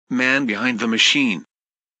Man behind the machine.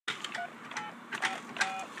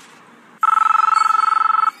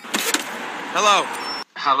 Hello.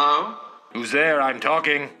 Hello? Who's there? I'm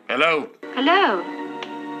talking. Hello. Hello.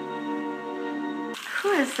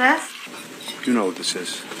 Who is this? You know what this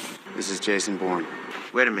is. This is Jason Bourne.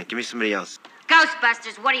 Wait a minute, give me somebody else.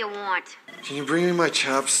 Ghostbusters, what do you want? Can you bring me my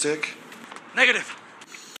chapstick? Negative.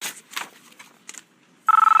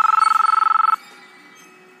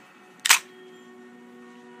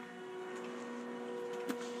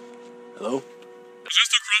 Hello? Is this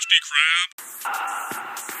the Krusty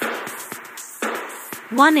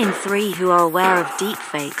Krab? 1 in 3 who are aware of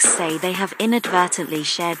deepfakes say they have inadvertently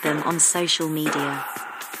shared them on social media.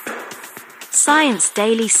 Science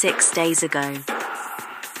Daily 6 days ago.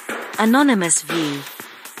 Anonymous view.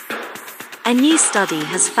 A new study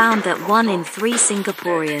has found that 1 in 3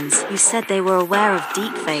 Singaporeans who said they were aware of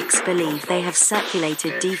deepfakes believe they have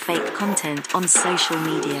circulated deepfake content on social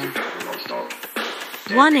media.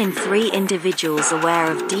 1 in 3 individuals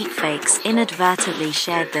aware of deepfakes inadvertently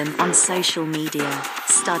shared them on social media.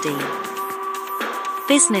 Study.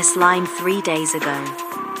 Business Line 3 days ago.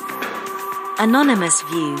 Anonymous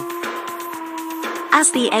view.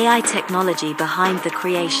 As the AI technology behind the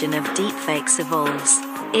creation of deepfakes evolves,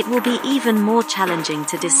 it will be even more challenging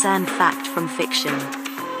to discern fact from fiction.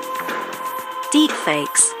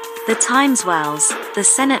 Deepfakes, the Times wows, the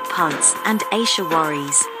Senate punts, and Asia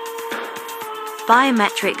worries.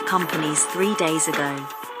 Biometric companies 3 days ago.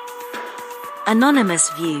 Anonymous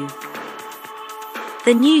view.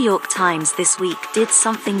 The New York Times this week did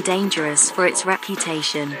something dangerous for its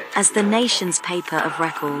reputation as the nation's paper of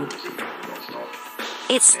record.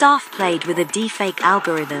 Its staff played with a deepfake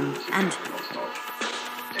algorithm and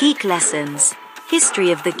Geek Lessons, history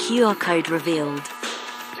of the QR code revealed.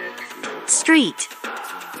 Street.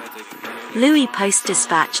 Louis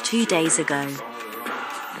Post-Dispatch 2 days ago.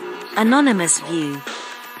 Anonymous view.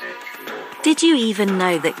 Did you even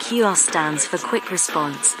know that QR stands for quick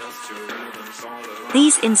response?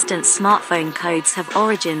 These instant smartphone codes have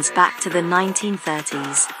origins back to the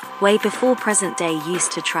 1930s, way before present-day use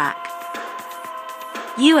to track.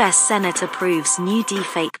 US Senate approves new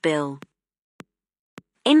deepfake bill.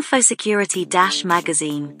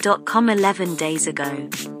 Infosecurity-magazine.com 11 days ago.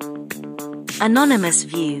 Anonymous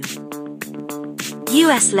view.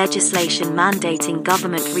 US legislation mandating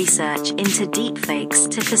government research into deepfakes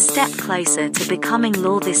took a step closer to becoming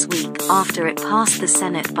law this week after it passed the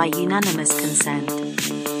Senate by unanimous consent.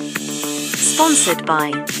 Sponsored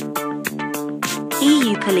by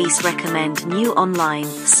EU police recommend new online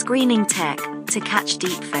screening tech to catch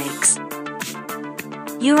deepfakes.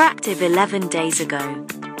 Euractiv 11 days ago.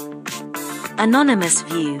 Anonymous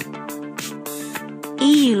view.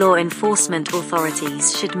 EU law enforcement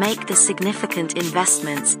authorities should make the significant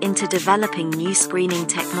investments into developing new screening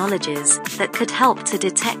technologies that could help to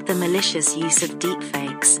detect the malicious use of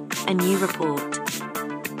deepfakes, a new report.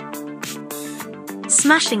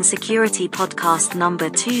 Smashing Security Podcast number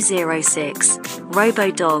 206,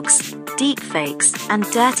 Robo-Dogs, Deepfakes, and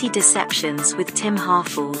Dirty Deceptions with Tim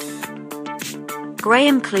Harford.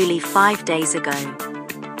 Graham Cluley 5 days ago.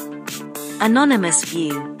 Anonymous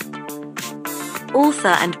view.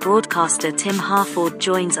 Author and broadcaster Tim Harford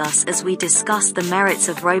joins us as we discuss the merits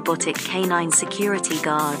of robotic canine security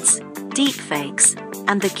guards, deepfakes,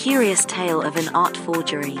 and the curious tale of an art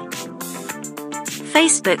forgery.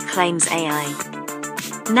 Facebook claims AI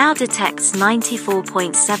now detects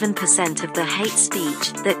 94.7% of the hate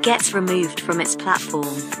speech that gets removed from its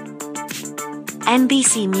platform.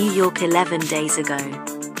 NBC New York 11 days ago.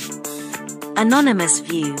 Anonymous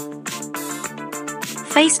view.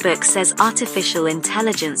 Facebook says artificial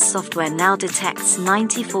intelligence software now detects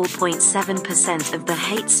 94.7% of the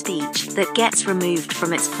hate speech that gets removed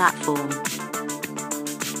from its platform.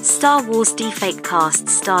 Star Wars deepfake cast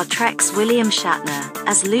Star Trek's William Shatner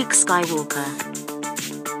as Luke Skywalker.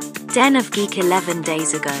 Den of Geek 11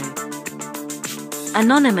 days ago.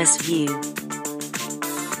 Anonymous view.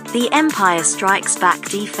 The Empire Strikes Back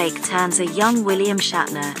deepfake turns a young William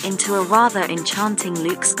Shatner into a rather enchanting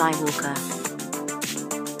Luke Skywalker.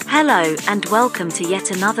 Hello and welcome to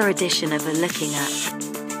yet another edition of A Looking At.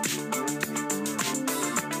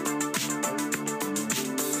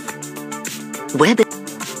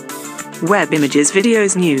 Web images,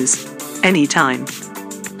 videos, news. Anytime.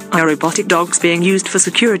 Are robotic dogs being used for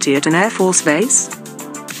security at an Air Force base?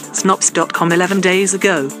 Snops.com 11 days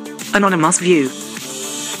ago. Anonymous view.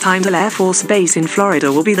 Tyndall Air Force Base in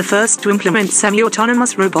Florida will be the first to implement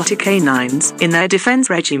semi-autonomous robotic canines in their defense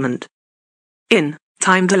regiment. In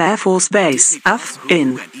Tyndall Air Force Base,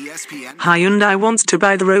 in Hyundai wants to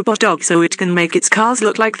buy the Robo-Dog so it can make its cars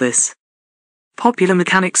look like this. popular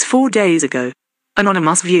mechanics 4 days ago.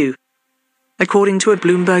 Anonymous view. According to a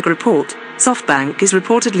Bloomberg report, SoftBank is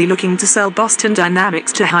reportedly looking to sell Boston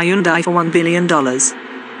Dynamics to Hyundai for $1 billion.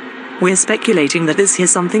 We're speculating that this has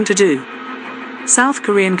something to do. South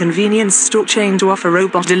Korean convenience store chain to offer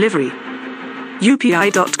robot delivery.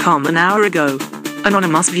 UPI.com an hour ago.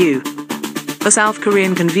 Anonymous view. A South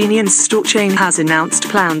Korean convenience store chain has announced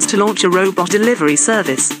plans to launch a robot delivery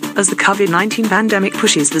service, as the COVID-19 pandemic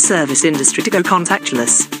pushes the service industry to go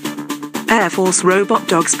contactless. Air Force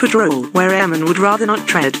Robo-Dogs patrol where airmen would rather not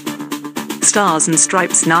tread. Stars and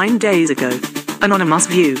Stripes 9 days ago. Anonymous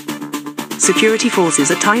view. Security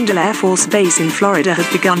forces at Tyndall Air Force Base in Florida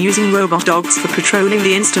have begun using Robo-Dogs for patrolling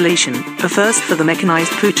the installation, a first for the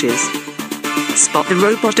mechanized pooches. Spot the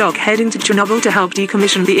Robo-Dog heading to Chernobyl to help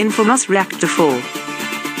decommission the infamous Reactor 4.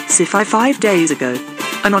 Sci-Fi 5 days ago.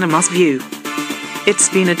 Anonymous view. It's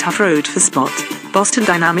been a tough road for Spot, Boston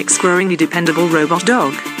Dynamics' growingly dependable robot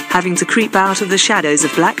dog, having to creep out of the shadows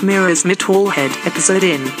of Black Mirror's Metalhead episode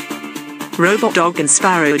in. Robot Dog and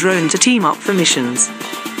Sparrow drone to team up for missions.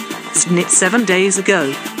 SNIT 7 days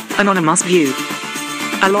ago. Anonymous view.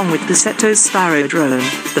 Along with Paseto's Sparrow drone,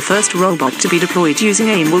 the first robot to be deployed using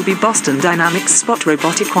AIM will be Boston Dynamics' Spot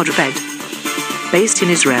robotic quadruped. Based in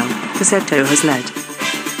Israel, Paseto has led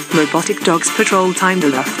robotic dogs patrol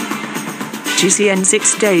Tyndall. GCN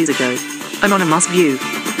 6 days ago. Anonymous view.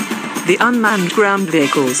 The unmanned ground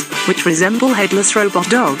vehicles, which resemble headless robot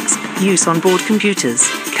dogs, use onboard computers,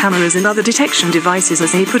 cameras and other detection devices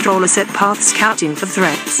as they patrol a set path scouting for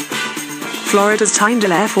threats. Florida's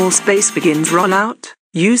Tyndall Air Force Base begins rollout,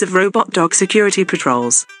 use of robot dog security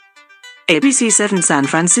patrols. ABC 7 San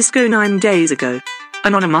Francisco 9 days ago.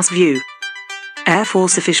 Anonymous view. Air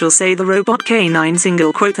Force officials say the robot K9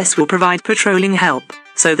 single quotas will provide patrolling help,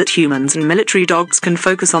 so that humans and military dogs can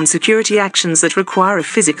focus on security actions that require a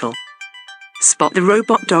physical. Spot the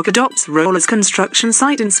robot dog adopts role as construction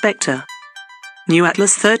site inspector. New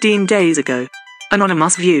Atlas 13 days ago.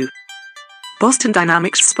 Anonymous view. Boston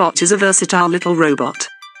Dynamics Spot is a versatile little robot.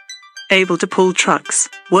 Able to pull trucks,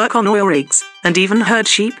 work on oil rigs, and even herd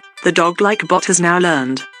sheep, the dog-like bot has now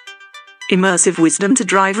learned immersive wisdom to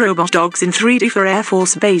drive robot dogs in 3D for Air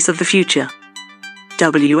Force Base of the future.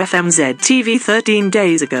 WFMZ TV 13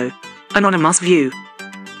 days ago. Anonymous view.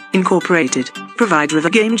 Incorporated, provider of a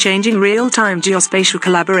game-changing real-time geospatial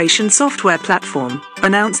collaboration software platform,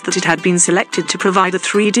 announced that it had been selected to provide a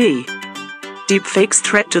 3D Deepfakes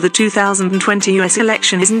threat to the 2020 US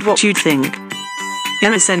election isn't what you'd think.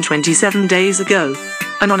 MSN 27 days ago.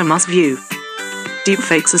 Anonymous view.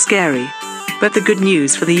 Deepfakes are scary. But the good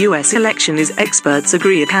news for the US election is experts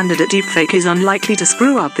agree a candidate deepfake is unlikely to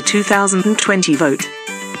screw up the 2020 vote.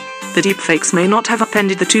 The deepfakes may not have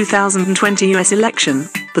upended the 2020 US election,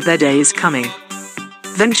 but their day is coming.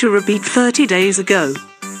 Ventura beat 30 days ago.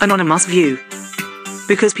 Anonymous view.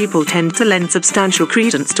 Because people tend to lend substantial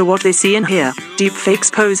credence to what they see and hear,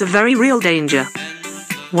 deepfakes pose a very real danger.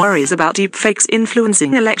 Worries about deepfakes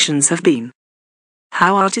influencing elections have been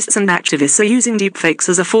how artists and activists are using deepfakes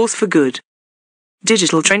as a force for good.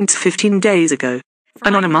 Digital Trends 15 days ago.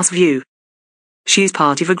 Anonymous view. She's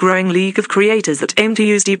part of a growing league of creators that aim to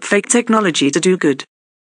use deepfake technology to do good.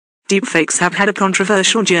 Deepfakes have had a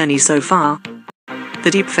controversial journey so far. The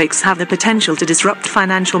deepfakes have the potential to disrupt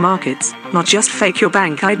financial markets, not just fake your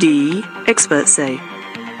bank ID, experts say.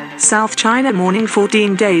 South China Morning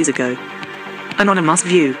 14 days ago. Anonymous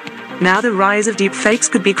view. Now the rise of deepfakes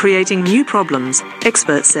could be creating new problems,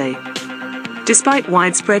 experts say. Despite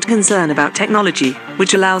widespread concern about technology,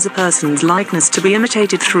 which allows a person's likeness to be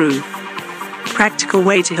imitated through practical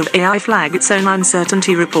way to have AI flag its own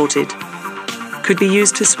uncertainty reported. Could be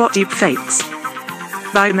used to spot deepfakes.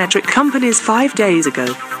 Biometric companies 5 days ago.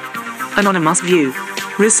 Anonymous view.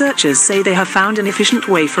 Researchers say they have found an efficient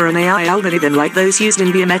way for an AI algorithm like those used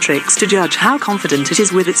in biometrics to judge how confident it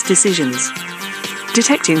is with its decisions.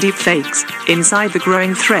 Detecting deepfakes, inside the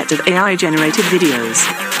growing threat of AI-generated videos.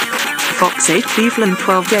 Fox 8 Cleveland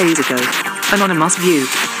 12 days ago. Anonymous view.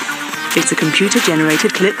 It's a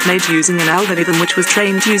computer-generated clip made using an algorithm which was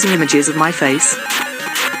trained using images of my face.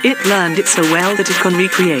 It learned it so well that it can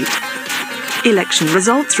recreate election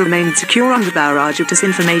results remained secure under barrage of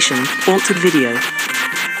disinformation, altered video.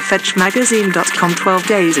 FetchMagazine.com 12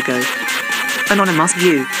 days ago. Anonymous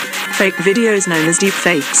view. Fake videos known as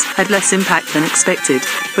deepfakes had less impact than expected,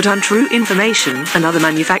 but untrue information and other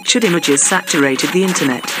manufactured images saturated the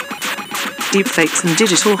internet. Deepfakes and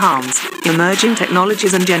digital harms, emerging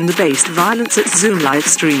technologies and gender-based violence at Zoom live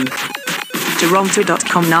stream.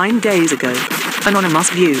 Toronto.com 9 days ago. Anonymous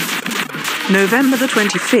view. November the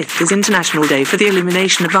 25th is International Day for the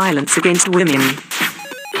Elimination of Violence Against Women.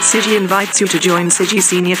 CIGI invites you to join CIGI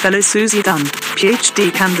Senior Fellow Susie Dunn,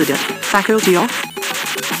 PhD candidate, Faculty of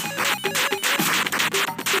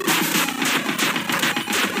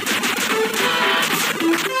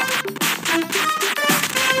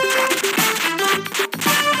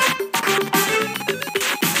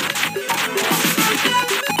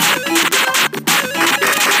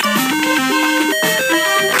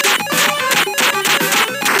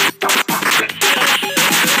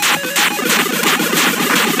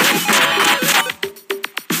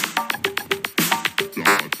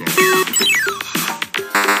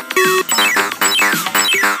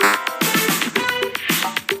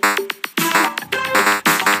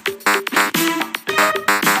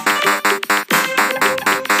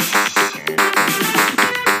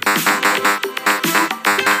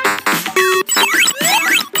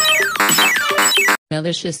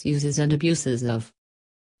malicious uses and abuses of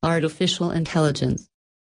artificial intelligence.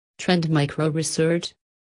 Trend Micro Research,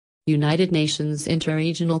 United Nations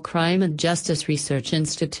Interregional Crime and Justice Research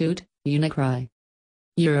Institute, UNICRI.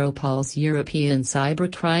 Europol's European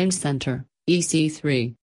Cybercrime Center,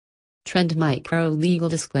 EC3. Trend Micro Legal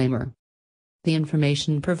Disclaimer. The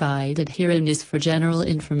information provided herein is for general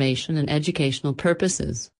information and educational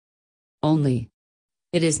purposes only.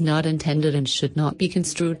 It is not intended and should not be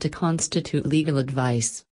construed to constitute legal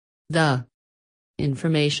advice. The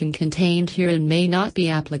information contained herein may not be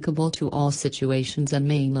applicable to all situations and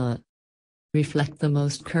may not reflect the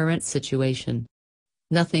most current situation.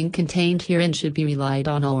 Nothing contained herein should be relied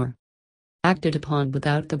on or acted upon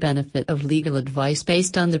without the benefit of legal advice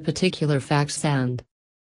based on the particular facts and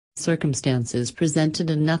circumstances presented,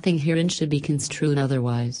 and nothing herein should be construed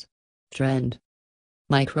otherwise. Trend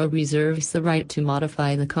Micro reserves the right to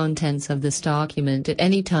modify the contents of this document at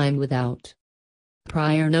any time without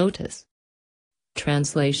prior notice.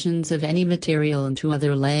 Translations of any material into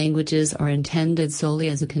other languages are intended solely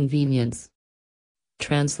as a convenience.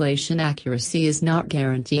 Translation accuracy is not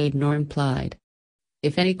guaranteed nor implied.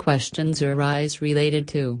 If any questions arise related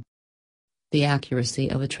to the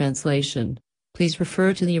accuracy of a translation, please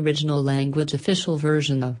refer to the original language official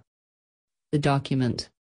version of the document.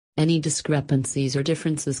 Any discrepancies or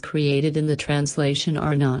differences created in the translation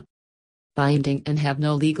are not binding and have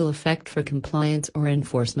no legal effect for compliance or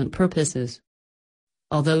enforcement purposes.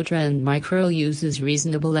 Although Trend Micro uses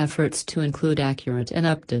reasonable efforts to include accurate and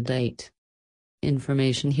up-to-date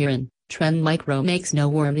information herein, Trend Micro makes no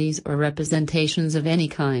warranties or representations of any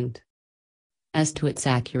kind as to its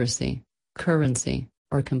accuracy, currency,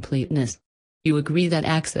 or completeness. You agree that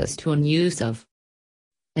access to and use of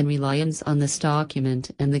and reliance on this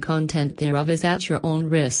document and the content thereof is at your own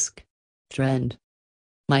risk. Trend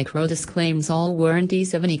Micro disclaims all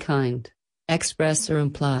warranties of any kind, express or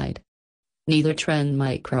implied. Neither Trend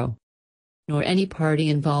Micro nor any party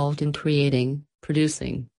involved in creating,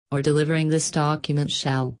 producing, or delivering this document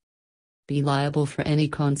shall be liable for any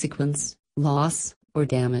consequence, loss, or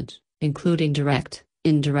damage, including direct,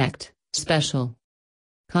 indirect, special,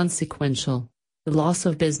 consequential, the loss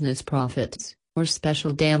of business profits, or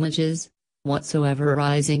special damages, whatsoever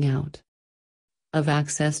arising out of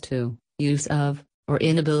access to, use of, or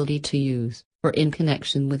inability to use, or in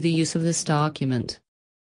connection with the use of this document,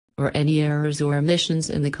 or any errors or omissions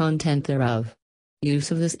in the content thereof.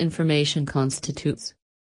 Use of this information constitutes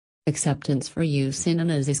acceptance for use in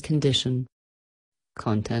and as is condition.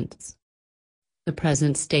 Contents. The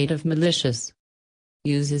present state of malicious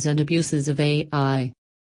uses and abuses of AI.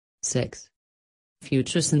 6.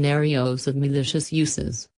 Future scenarios of malicious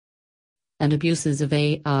uses and abuses of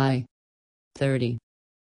AI. 30.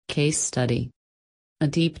 Case study. A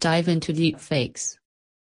deep dive into deepfakes.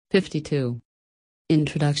 52.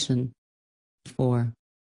 Introduction. 4.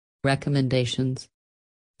 Recommendations.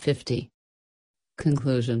 50.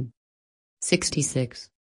 Conclusion. 66.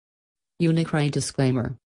 UNICRI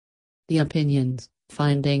disclaimer. The opinions,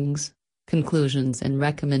 findings, conclusions and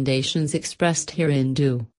recommendations expressed herein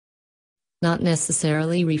do not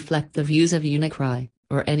necessarily reflect the views of UNICRI,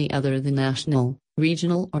 or any other the national,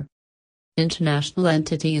 regional or international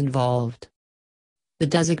entity involved. The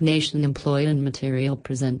designation employed and material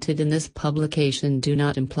presented in this publication do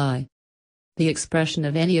not imply the expression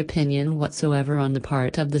of any opinion whatsoever on the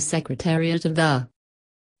part of the Secretariat of the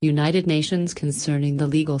United Nations concerning the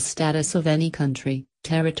legal status of any country,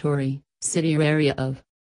 territory, city or area of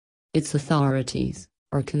its authorities,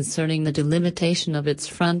 or concerning the delimitation of its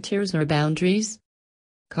frontiers or boundaries.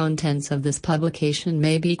 Contents of this publication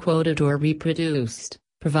may be quoted or reproduced,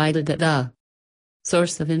 provided that the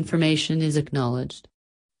source of information is acknowledged.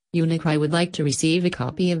 UNICRI would like to receive a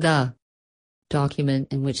copy of the document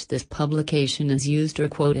in which this publication is used or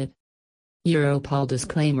quoted. Europol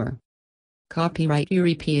disclaimer. Copyright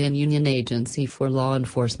European Union Agency for Law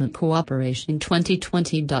Enforcement Cooperation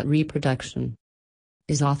 2020. Reproduction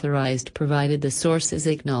is authorized provided the source is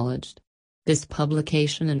acknowledged. This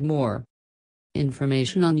publication and more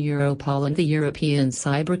information on Europol and the European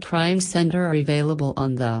Cybercrime Center are available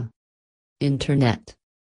on the Internet.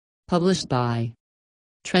 Published by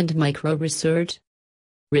Trend Micro Research.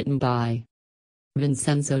 Written by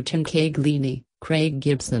Vincenzo Cincaglini, Craig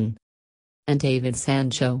Gibson, and David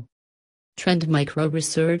Sancho. Trend Micro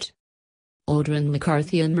Research. Aldrin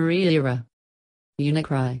McCarthy and Maria Ira.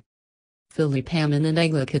 Unicry. Philip Hammond and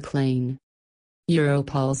Eglica Klein.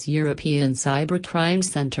 Europol's European Cybercrime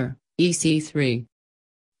Center, EC3.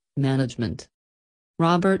 Management.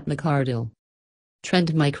 Robert McCardle.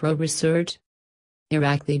 Trend Micro Research.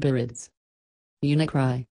 Irakli Birids.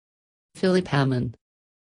 Unicry. Philip Hammond.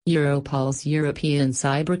 Europol's European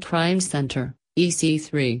Cybercrime Center,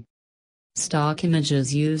 EC3. Stock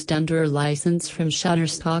images used under a license from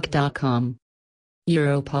Shutterstock.com.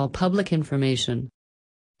 Europol Public Information.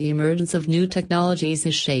 The emergence of new technologies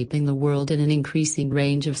is shaping the world in an increasing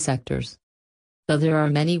range of sectors. Though there are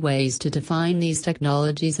many ways to define these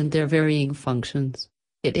technologies and their varying functions,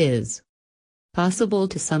 it is possible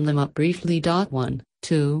to sum them up briefly. 1,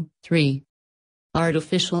 2, 3.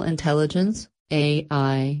 Artificial intelligence,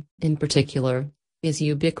 AI, in particular, is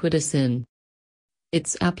ubiquitous in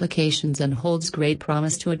its applications and holds great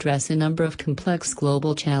promise to address a number of complex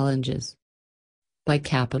global challenges. By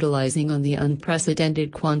capitalizing on the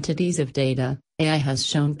unprecedented quantities of data, AI has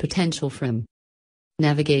shown potential from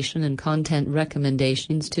navigation and content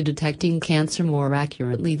recommendations to detecting cancer more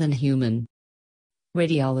accurately than human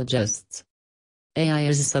radiologists. AI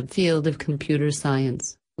is a subfield of computer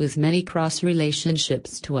science, with many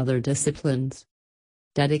cross-relationships to other disciplines,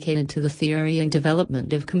 dedicated to the theory and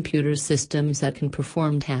development of computer systems that can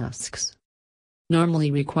perform tasks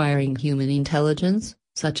normally requiring human intelligence,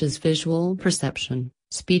 such as visual perception,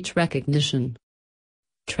 speech recognition,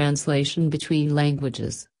 translation between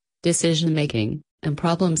languages, decision-making, and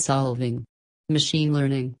problem-solving. Machine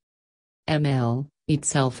learning, ML,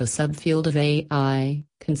 itself a subfield of AI,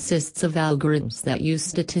 consists of algorithms that use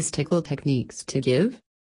statistical techniques to give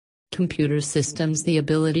computer systems the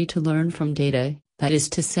ability to learn from data, that is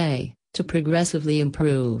to say, to progressively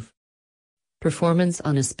improve performance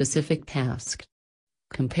on a specific task.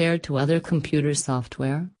 Compared to other computer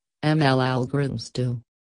software, ML algorithms do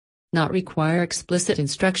not require explicit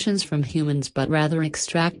instructions from humans but rather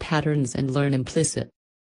extract patterns and learn implicit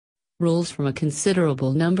rules from a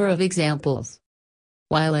considerable number of examples.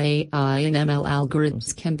 While AI and ML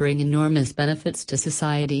algorithms can bring enormous benefits to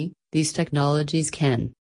society, these technologies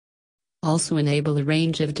can also enable a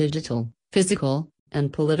range of digital, physical,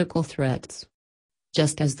 and political threats.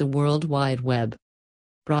 Just as the World Wide Web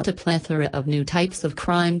brought a plethora of new types of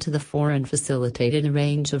crime to the fore and facilitated a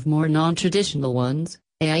range of more non-traditional ones,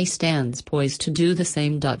 AI stands poised to do the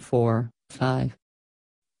same. 4, 5.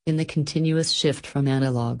 In the continuous shift from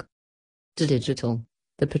analog to digital,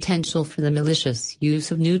 the potential for the malicious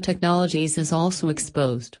use of new technologies is also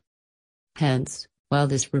exposed. Hence, while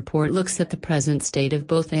this report looks at the present state of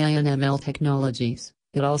both AI and ML technologies,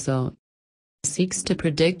 it also seeks to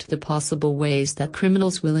predict the possible ways that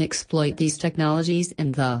criminals will exploit these technologies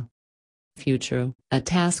in the future, a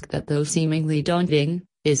task that, though seemingly daunting,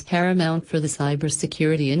 is paramount for the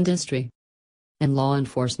cybersecurity industry and law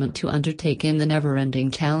enforcement to undertake in the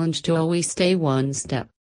never-ending challenge to always stay one step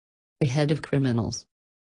ahead of criminals.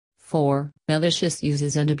 4. Malicious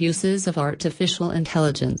uses and abuses of artificial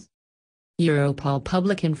intelligence. Europol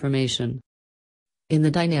Public Information. In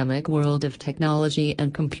the dynamic world of technology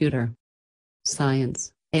and computer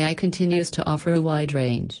science, AI continues to offer a wide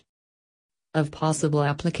range of possible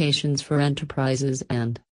applications for enterprises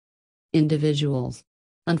and individuals.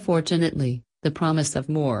 Unfortunately, the promise of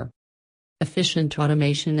more efficient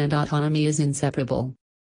automation and autonomy is inseparable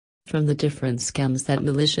from the different scams that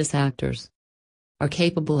malicious actors are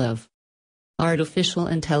capable of. Artificial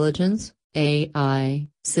intelligence, AI,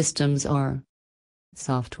 systems are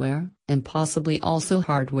software, and possibly also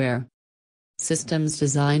hardware systems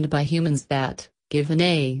designed by humans that, given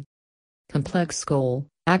a complex goal,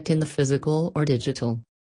 act in the physical or digital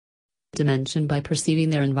dimension by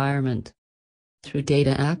perceiving their environment through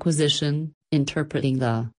data acquisition, interpreting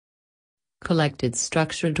the collected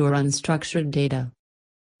structured or unstructured data,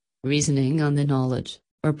 reasoning on the knowledge,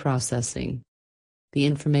 or processing the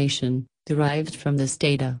information derived from this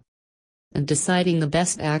data, and deciding the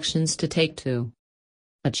best actions to take to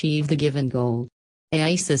achieve the given goal.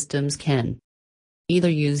 AI systems can either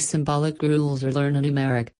use symbolic rules or learn a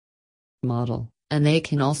numeric model, and they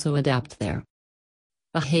can also adapt their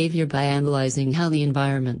behavior by analyzing how the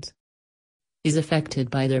environment is affected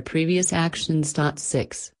by their previous actions.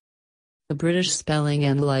 6. The British spelling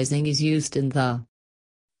analyzing is used in the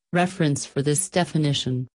reference for this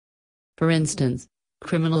definition. For instance,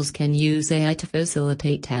 criminals can use AI to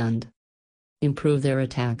facilitate and improve their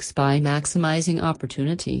attacks by maximizing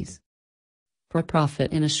opportunities for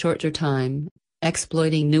profit in a shorter time,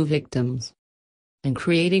 exploiting new victims, and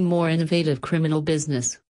creating more innovative criminal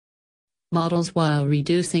business models while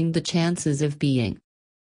reducing the chances of being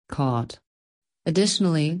caught.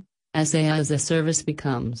 Additionally, as AI as a service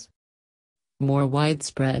becomes more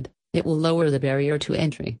widespread, it will lower the barrier to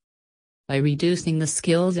entry by reducing the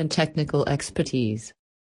skills and technical expertise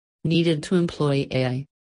needed to employ AI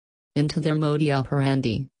into their modus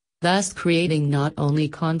operandi, thus creating not only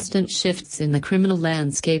constant shifts in the criminal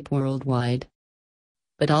landscape worldwide,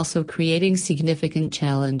 but also creating significant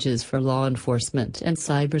challenges for law enforcement and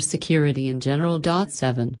cybersecurity in general.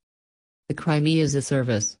 7. The Crime as a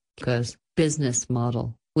Service (CAS) business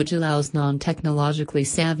model, which allows non-technologically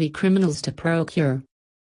savvy criminals to procure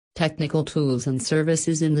technical tools and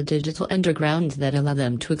services in the digital underground that allow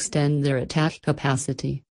them to extend their attack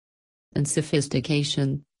capacity and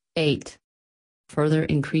sophistication. 8. Further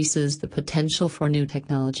increases the potential for new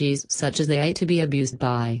technologies such as AI to be abused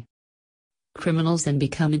by criminals and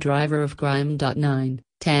become a driver of crime. 9,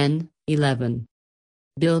 10, 11.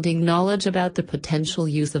 Building knowledge about the potential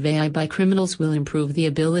use of AI by criminals will improve the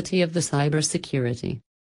ability of the cybersecurity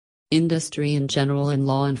industry in general and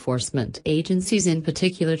law enforcement agencies in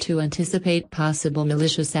particular to anticipate possible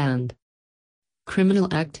malicious and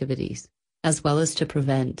criminal activities, as well as to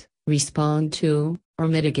prevent, respond to, or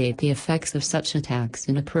mitigate the effects of such attacks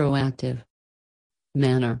in a proactive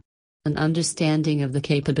manner. An understanding of the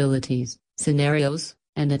capabilities, scenarios,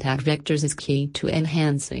 and attack vectors is key to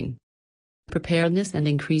enhancing preparedness and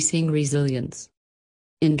increasing resilience.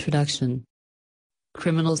 Introduction.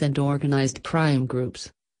 Criminals and organized crime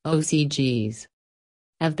groups, OCGs,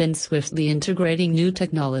 have been swiftly integrating new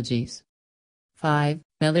technologies. 5.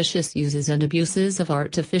 Malicious uses and abuses of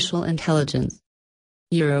artificial intelligence.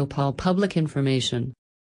 Europol public information.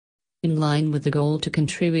 In line with the goal to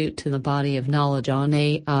contribute to the body of knowledge on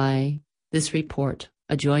AI, this report,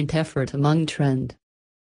 a joint effort among Trend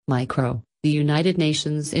Micro, the United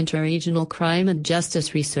Nations Interregional Crime and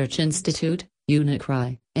Justice Research Institute,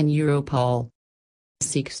 UNICRI, and Europol,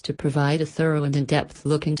 seeks to provide a thorough and in-depth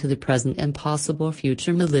look into the present and possible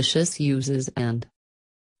future malicious uses and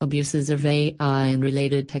abuses of AI and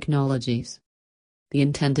related technologies. The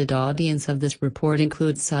intended audience of this report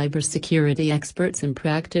includes cybersecurity experts and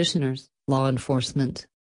practitioners, law enforcement,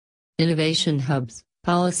 innovation hubs,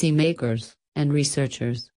 policymakers, and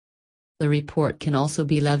researchers. The report can also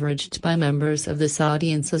be leveraged by members of this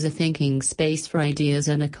audience as a thinking space for ideas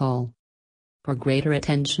and a call for greater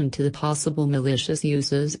attention to the possible malicious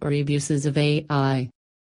uses or abuses of AI.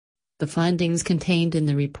 The findings contained in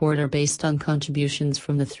the report are based on contributions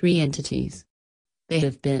from the three entities. They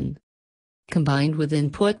have been combined with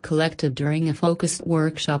input collected during a focused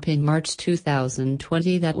workshop in March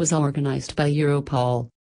 2020 that was organized by Europol,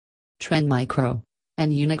 Trend Micro,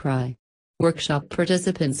 and UNICRI. Workshop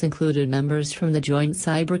participants included members from the Joint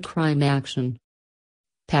Cybercrime Action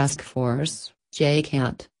Task Force,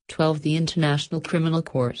 JCAT, 12 the International Criminal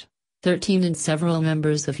Court, 13 and several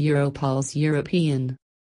members of Europol's European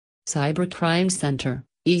Cybercrime Center,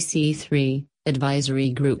 EC3, advisory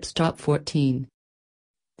groups. 14.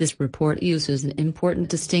 This report uses an important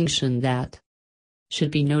distinction that should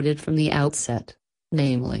be noted from the outset,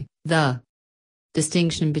 namely, the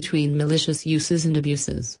distinction between malicious uses and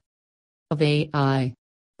abuses of AI.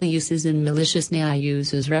 The uses in malicious AI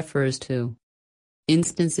uses refers to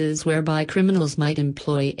instances whereby criminals might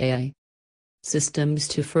employ AI systems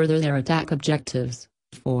to further their attack objectives.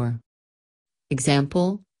 For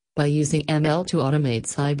example, by using ML to automate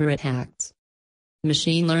cyber attacks.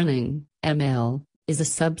 Machine learning, ML, is a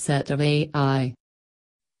subset of AI,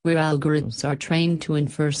 where algorithms are trained to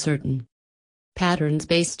infer certain patterns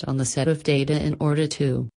based on the set of data in order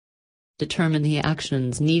to determine the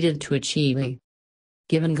actions needed to achieve a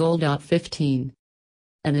given goal. 15.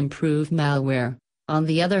 And improve malware. On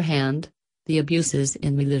the other hand, the abuses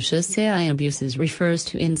in malicious AI abuses refers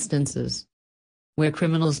to instances where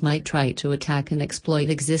criminals might try to attack and exploit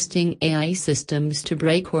existing AI systems to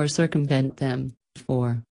break or circumvent them.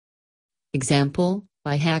 For example,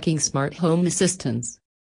 by hacking smart home assistants.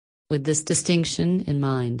 With this distinction in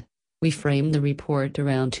mind, we frame the report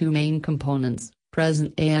around two main components: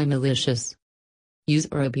 present AI malicious use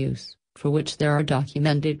or abuse, for which there are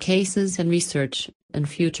documented cases and research, and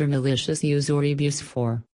future malicious use or abuse,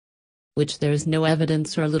 for which there is no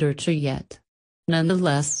evidence or literature yet.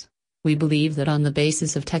 Nonetheless, we believe that on the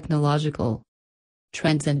basis of technological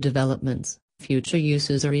Trends and developments, future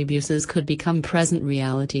uses or abuses could become present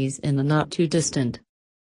realities in the not-too-distant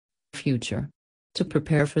future. To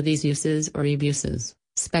prepare for these uses or abuses,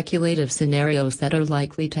 speculative scenarios that are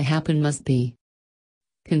likely to happen must be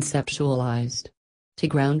conceptualized. To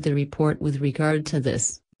ground the report with regard to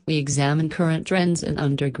this, we examine current trends in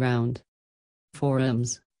underground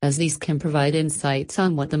forums, as these can provide insights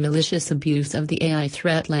on what the malicious abuse of the AI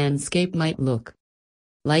threat landscape might look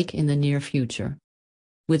like in the near future.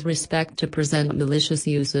 With respect to present malicious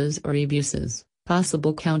uses or abuses,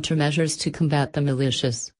 possible countermeasures to combat the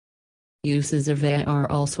malicious uses of AI are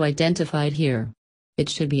also identified here. It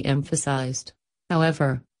should be emphasized,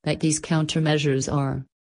 however, that these countermeasures are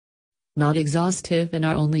not exhaustive and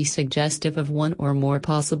are only suggestive of one or more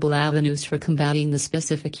possible avenues for combating the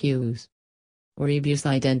specific use or abuse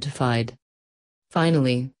identified.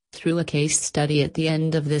 Finally, through a case study at the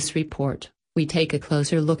end of this report, we take a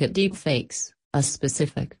closer look at deepfakes, a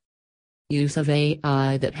specific use of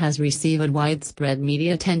AI that has received widespread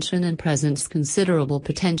media attention and presents considerable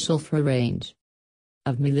potential for a range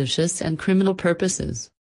of malicious and criminal purposes.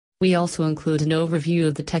 We also include an overview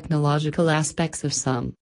of the technological aspects of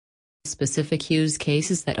some specific use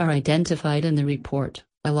cases that are identified in the report,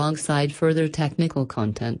 alongside further technical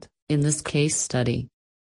content in this case study.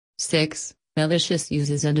 6. Malicious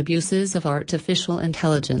uses and abuses of artificial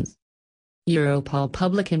intelligence. Europol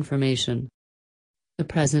public information. The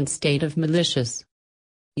present state of malicious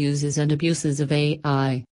uses and abuses of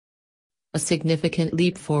AI. A significant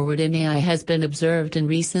leap forward in AI has been observed in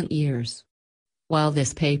recent years. While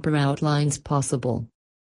this paper outlines possible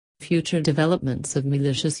future developments of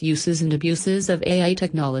malicious uses and abuses of AI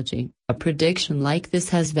technology, a prediction like this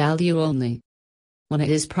has value only when it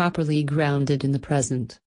is properly grounded in the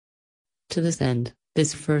present. To this end,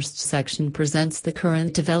 this first section presents the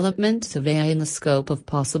current developments of AI in the scope of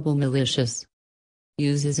possible malicious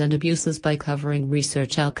uses and abuses by covering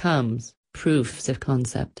research outcomes, proofs of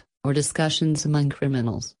concept, or discussions among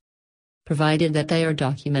criminals, provided that they are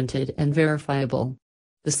documented and verifiable.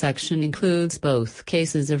 The section includes both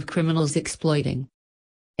cases of criminals exploiting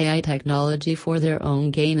AI technology for their own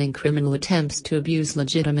gain and criminal attempts to abuse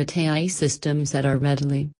legitimate AI systems that are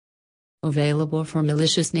readily available for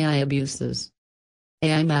malicious AI abuses.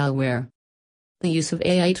 AI malware. The use of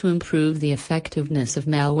AI to improve the effectiveness of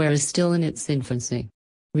malware is still in its infancy.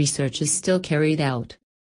 Research is still carried out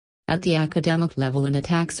at the academic level, and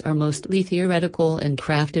attacks are mostly theoretical and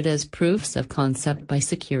crafted as proofs of concept by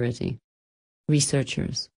security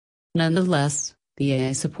researchers. Nonetheless, the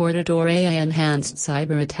AI-supported or AI-enhanced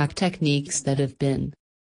cyber attack techniques that have been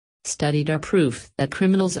studied are proof that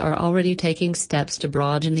criminals are already taking steps to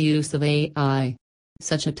broaden the use of AI.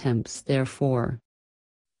 Such attempts, therefore,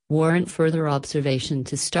 warrant further observation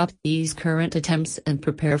to stop these current attempts and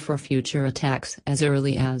prepare for future attacks as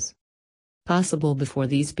early as possible before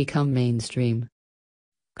these become mainstream.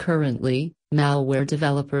 Currently, malware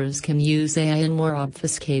developers can use AI in more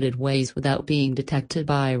obfuscated ways without being detected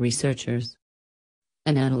by researchers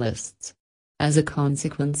and analysts. As a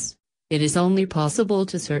consequence, it is only possible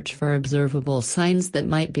to search for observable signs that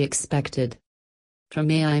might be expected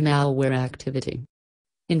from AI malware activity.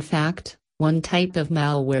 In fact, one type of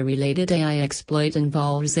malware-related AI exploit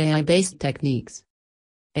involves AI-based techniques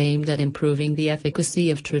aimed at improving the efficacy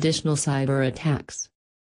of traditional cyber attacks.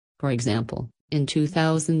 For example, in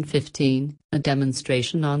 2015, a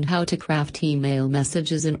demonstration on how to craft email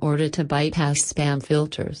messages in order to bypass spam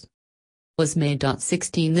filters was made.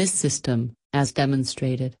 16 This system, as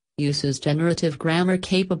demonstrated, uses generative grammar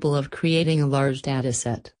capable of creating a large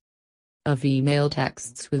dataset of email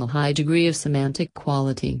texts with a high degree of semantic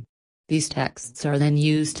quality. These texts are then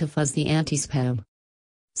used to fuzz the anti-spam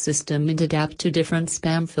system and adapt to different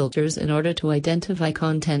spam filters in order to identify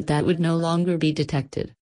content that would no longer be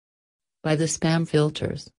detected by the spam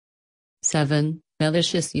filters. 7.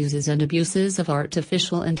 Malicious uses and abuses of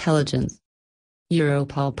artificial intelligence.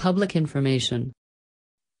 Europol public information.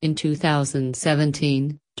 In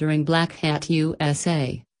 2017, during Black Hat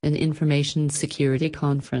USA, an information security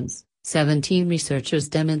conference, 17 researchers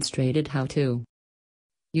demonstrated how to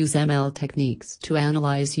use ML techniques to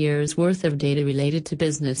analyze years' worth of data related to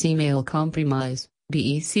business email compromise,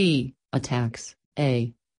 BEC, attacks,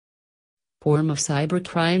 a form of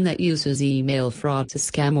cybercrime that uses email fraud to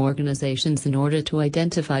scam organizations in order to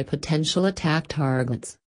identify potential attack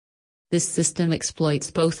targets. This system exploits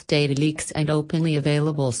both data leaks and openly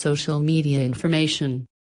available social media information.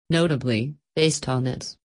 Notably, based on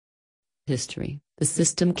its history, the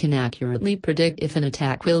system can accurately predict if an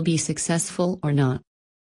attack will be successful or not.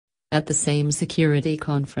 At the same security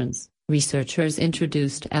conference, researchers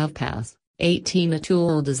introduced AVPath 18, a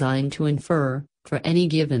tool designed to infer, for any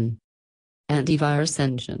given antivirus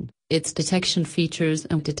engine, its detection features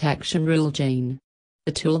and detection rule chain.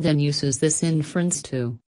 The tool then uses this inference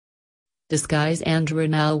to disguise Android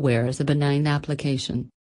malware as a benign application.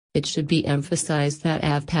 It should be emphasized that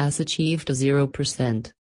Avpass achieved a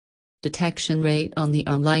 0% detection rate on the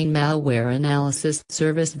online malware analysis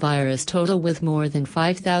service virus total with more than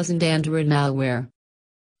 5,000 Android malware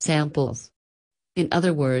samples. In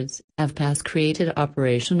other words, Avpass created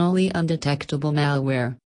operationally undetectable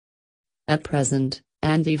malware. At present,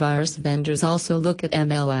 antivirus vendors also look at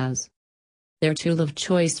ML as their tool of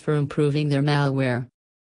choice for improving their malware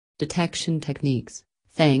detection techniques,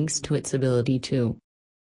 thanks to its ability to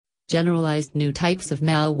generalize new types of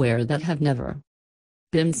malware that have never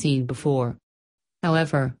been seen before.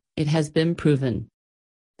 However, it has been proven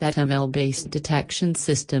that ML-based detection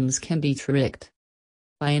systems can be tricked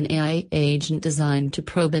by an AI agent designed to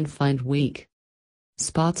probe and find weak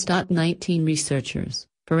spots. 19 researchers,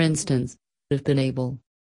 for instance, have been able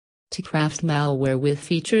to craft malware with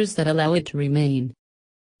features that allow it to remain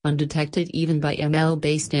undetected even by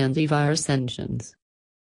ML-based antivirus engines.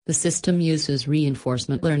 The system uses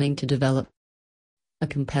reinforcement learning to develop a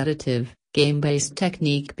competitive, game-based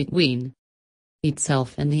technique between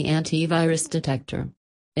itself and the antivirus detector.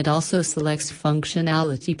 It also selects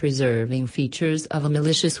functionality-preserving features of a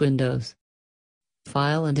malicious Windows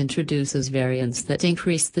file and introduces variants that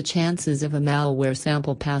increase the chances of a malware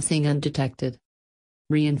sample passing undetected.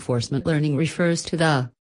 Reinforcement learning refers to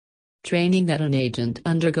the training that an agent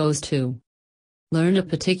undergoes to learn a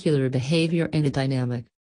particular behavior in a dynamic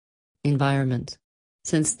environment.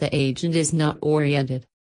 Since the agent is not oriented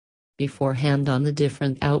beforehand on the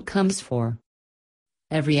different outcomes for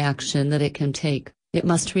every action that it can take, it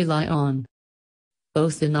must rely on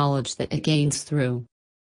both the knowledge that it gains through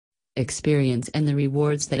experience and the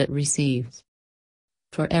rewards that it receives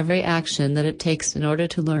for every action that it takes in order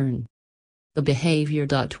to learn the behavior.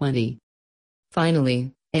 20.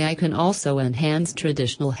 Finally, AI can also enhance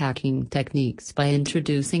traditional hacking techniques by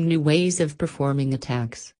introducing new ways of performing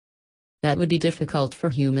attacks that would be difficult for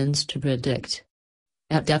humans to predict.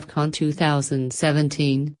 At DEF CON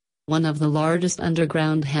 2017, one of the largest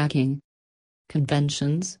underground hacking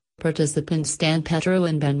conventions, participants Stan Petro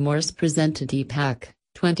and Ben Morse presented Deepfakes,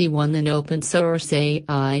 21, an open-source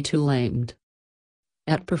AI tool aimed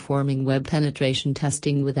at performing web penetration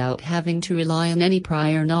testing without having to rely on any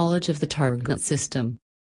prior knowledge of the target system.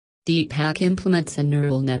 Deepfakes implements a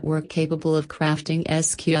neural network capable of crafting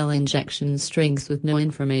SQL injection strings with no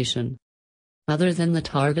information other than the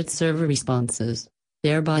target server responses,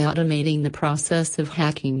 thereby automating the process of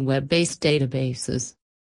hacking web-based databases.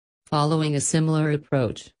 Following a similar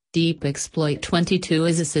approach, Deepfakes 22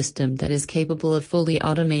 is a system that is capable of fully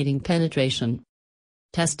automating penetration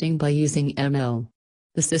testing by using ML.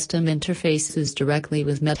 The system interfaces directly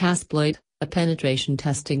with Metasploit, a penetration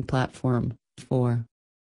testing platform, for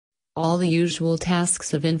all the usual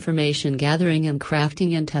tasks of information gathering and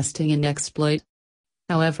crafting and testing in exploit.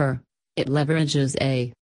 However, it leverages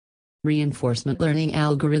a reinforcement learning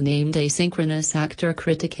algorithm named Asynchronous Actor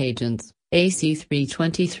Critic Agents,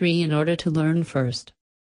 AC323, in order to learn first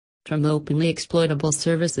from openly exploitable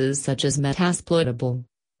services such as Metasploitable,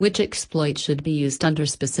 which exploit should be used under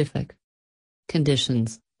specific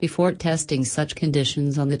conditions, before testing such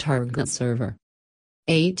conditions on the target server.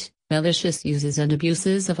 8. Malicious uses and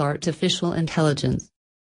abuses of artificial intelligence.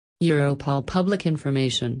 Europol public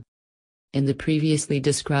information. In the previously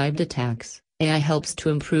described attacks, AI helps to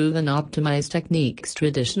improve and optimize techniques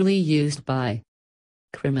traditionally used by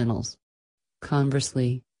criminals.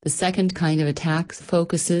 Conversely, the second kind of attacks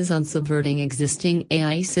focuses on subverting existing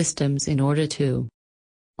AI systems in order to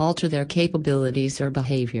alter their capabilities or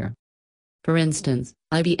behavior. For instance,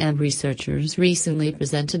 IBM researchers recently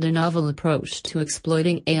presented a novel approach to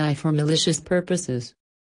exploiting AI for malicious purposes.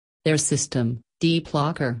 Their system,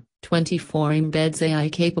 DeepLocker 24, embeds AI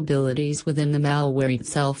capabilities within the malware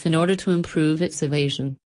itself in order to improve its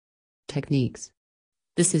evasion techniques.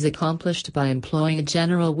 This is accomplished by employing a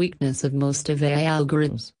general weakness of most of AI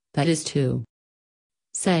algorithms, that is to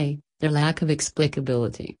say, their lack of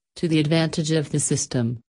explicability, to the advantage of the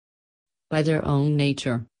system. By their own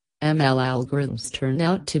nature, ML algorithms turn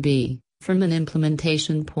out to be, from an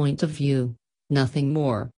implementation point of view, nothing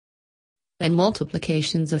more than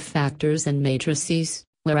multiplications of factors and matrices,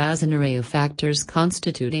 whereas an array of factors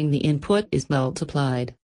constituting the input is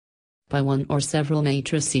multiplied by one or several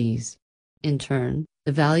matrices. In turn,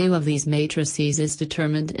 the value of these matrices is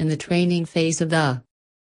determined in the training phase of the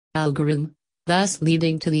algorithm, thus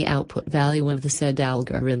leading to the output value of the said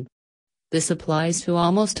algorithm. This applies to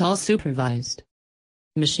almost all supervised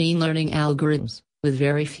machine learning algorithms, with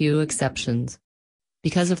very few exceptions.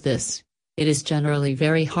 Because of this, it is generally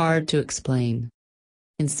very hard to explain.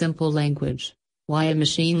 In simple language, why a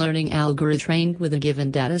machine learning algorithm trained with a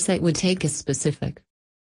given dataset would take a specific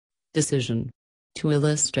decision. To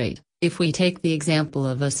illustrate, if we take the example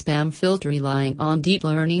of a spam filter relying on deep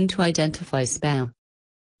learning to identify spam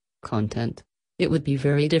content, it would be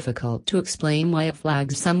very difficult to explain why it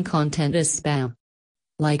flags some content as spam.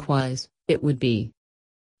 Likewise, it would be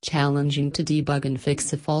challenging to debug and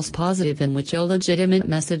fix a false positive in which a legitimate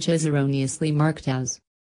message is erroneously marked as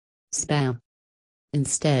spam.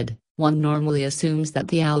 Instead, one normally assumes that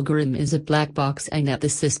the algorithm is a black box and that the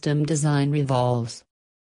system design revolves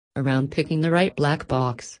around picking the right black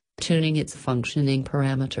box, tuning its functioning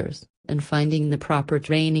parameters, and finding the proper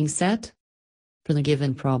training set for the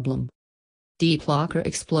given problem. Deeplocker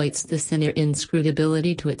exploits this inner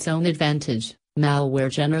inscrutability to its own advantage. Malware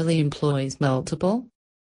generally employs multiple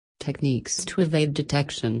techniques to evade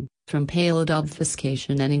detection, from payload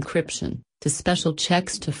obfuscation and encryption, to special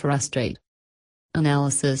checks to frustrate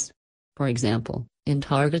analysis. For example, in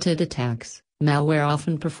targeted attacks, malware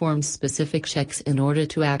often performs specific checks in order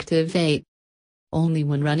to activate only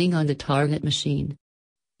when running on the target machine.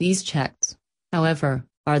 These checks, however,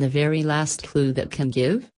 are the very last clue that can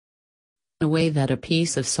give away that a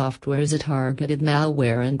piece of software is a targeted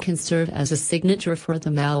malware and can serve as a signature for the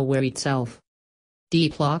malware itself.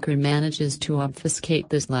 Deeplocker manages to obfuscate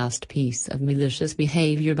this last piece of malicious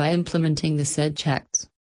behavior by implementing the said checks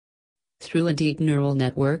through a deep neural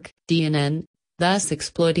network, DNN, thus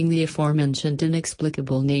exploiting the aforementioned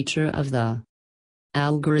inexplicable nature of the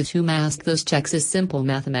algorithm to mask those checks as simple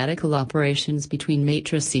mathematical operations between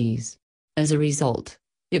matrices. As a result,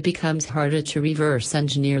 it becomes harder to reverse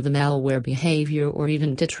engineer the malware behavior or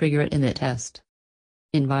even to trigger it in a test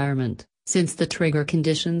environment, since the trigger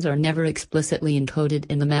conditions are never explicitly encoded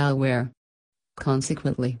in the malware.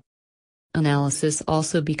 Consequently, analysis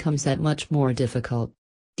also becomes that much more difficult.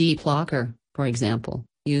 Deeplocker, for example,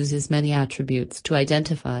 uses many attributes to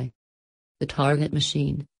identify the target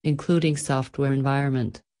machine, including software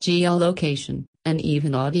environment, geolocation, and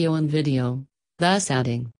even audio and video, thus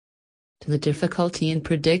adding to the difficulty in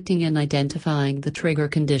predicting and identifying the trigger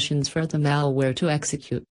conditions for the malware to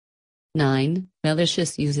execute. 9.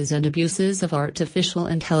 Malicious uses and abuses of artificial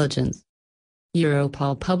intelligence.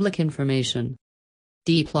 Europol Public Information.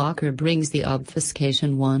 Deeplocker brings the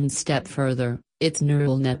obfuscation one step further. Its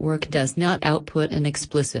neural network does not output an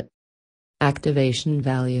explicit activation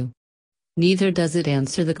value. Neither does it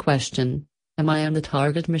answer the question, "Am I on the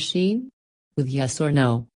target machine?" with yes or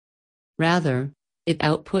no. Rather, it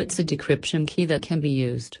outputs a decryption key that can be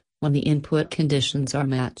used, when the input conditions are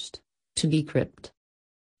matched, to decrypt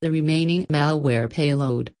the remaining malware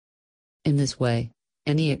payload. In this way,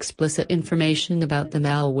 any explicit information about the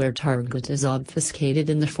malware target is obfuscated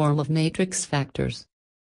in the form of matrix factors,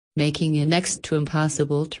 making it next to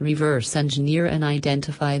impossible to reverse engineer and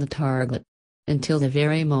identify the target, until the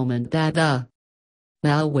very moment that the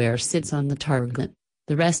malware sits on the target.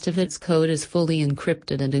 The rest of its code is fully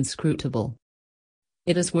encrypted and inscrutable.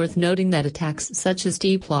 It is worth noting that attacks such as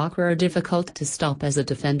Deeplocker are difficult to stop, as a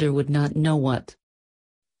defender would not know what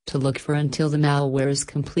to look for until the malware is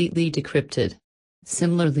completely decrypted.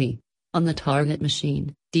 Similarly, on the target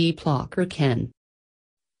machine, Deeplocker can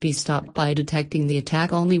be stopped by detecting the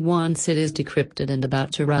attack only once it is decrypted and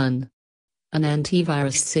about to run. An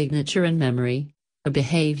antivirus signature in memory, a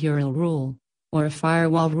behavioral rule, or a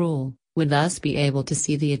firewall rule would thus be able to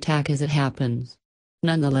see the attack as it happens.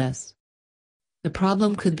 Nonetheless, the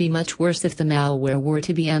problem could be much worse if the malware were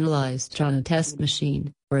to be analyzed on a test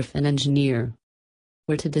machine, or if an engineer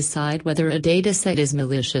were to decide whether a dataset is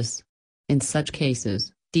malicious. In such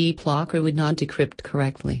cases, Deeplocker would not decrypt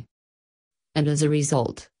correctly, and as a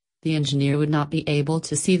result, the engineer would not be able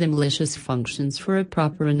to see the malicious functions for a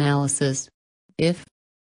proper analysis. If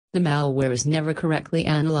the malware is never correctly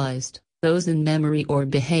analyzed, those in-memory or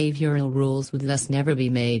behavioral rules would thus never be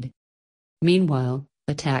made. Meanwhile,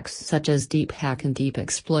 attacks such as deep hack and deep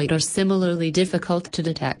exploit are similarly difficult to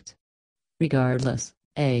detect. Regardless,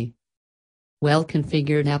 a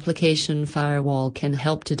well-configured application firewall can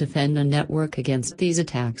help to defend a network against these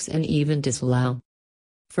attacks and even disallow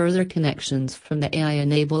further connections from the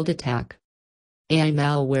AI-enabled attack. AI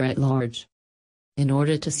malware at large. In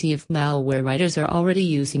order to see if malware writers are already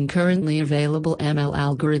using currently available ML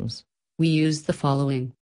algorithms, we use the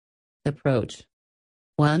following approach.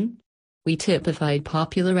 1. We typified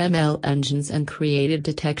popular ML engines and created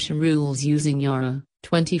detection rules using YARA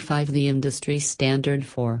 25, the industry standard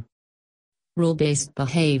for rule-based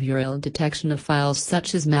behavioral detection of files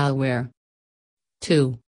such as malware.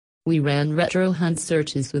 2. We ran retro hunt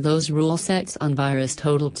searches with those rule sets on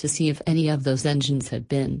VirusTotal to see if any of those engines had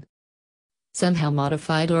been somehow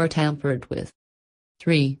modified or tampered with.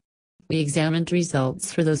 3. We examined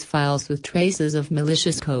results for those files with traces of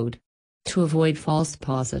malicious code. To avoid false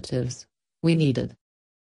positives, we needed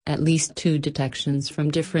at least 2 detections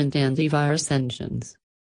from different antivirus engines.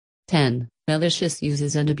 10. Malicious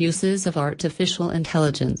uses and abuses of artificial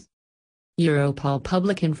intelligence. Europol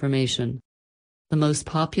public information. The most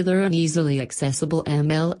popular and easily accessible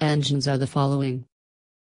ML engines are the following: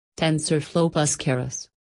 TensorFlow plus Keras,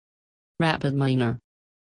 RapidMiner,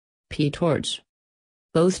 PyTorch.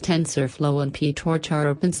 Both TensorFlow and PyTorch are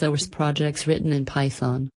open source projects written in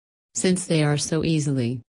Python. Since they are so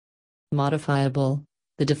easily modifiable,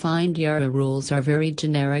 the defined Yara rules are very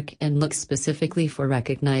generic and look specifically for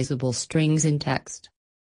recognizable strings in text,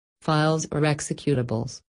 files or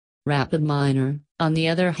executables. RapidMiner, on the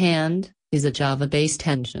other hand, is a Java-based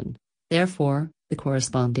engine. Therefore, the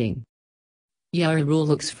corresponding Yara rule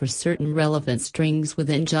looks for certain relevant strings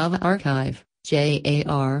within Java Archive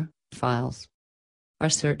 (JAR) files. Our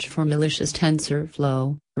search for malicious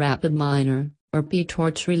TensorFlow, RapidMiner, or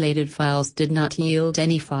PyTorch-related files did not yield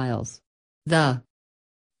any files. The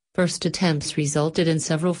first attempts resulted in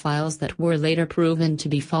several files that were later proven to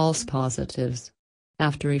be false positives.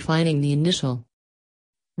 After refining the initial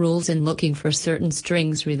rules and looking for certain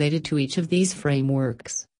strings related to each of these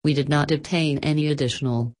frameworks, we did not obtain any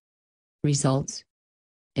additional results.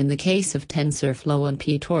 In the case of TensorFlow and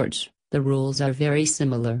PyTorch, the rules are very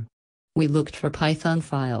similar. We looked for Python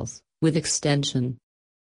files with extension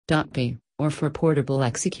 .py or for portable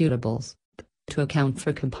executables to account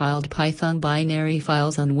for compiled Python binary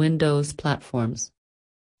files on Windows platforms.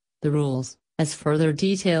 The rules, as further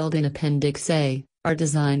detailed in Appendix A, are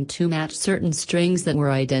designed to match certain strings that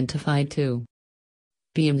were identified to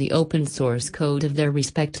be in the open source code of their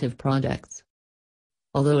respective projects.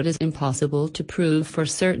 Although it is impossible to prove for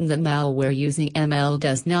certain that malware using ML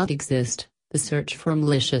does not exist, the search for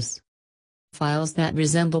malicious files that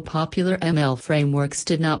resemble popular ML frameworks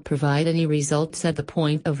did not provide any results at the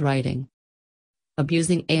point of writing.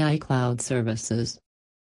 Abusing AI cloud services.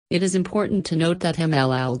 It is important to note that ML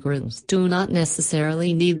algorithms do not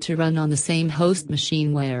necessarily need to run on the same host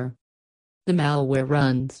machine where the malware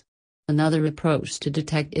runs. Another approach to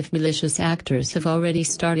detect if malicious actors have already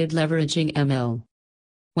started leveraging ML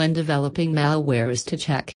when developing malware is to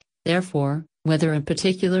check, therefore, whether a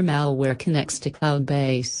particular malware connects to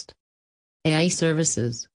cloud-based AI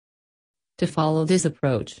services. To follow this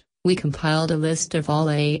approach, we compiled a list of all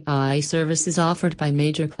AI services offered by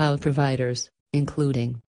major cloud providers,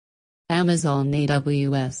 including Amazon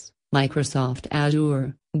AWS, Microsoft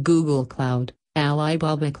Azure, Google Cloud,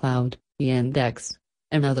 Alibaba Cloud, Yandex,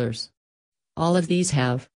 and others. All of these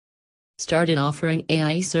have started offering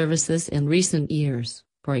AI services in recent years.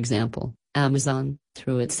 For example, Amazon,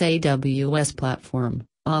 through its AWS platform,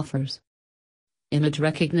 offers image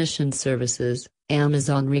recognition services,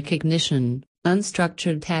 Amazon Rekognition,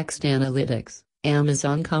 unstructured text analytics,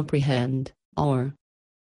 Amazon Comprehend, or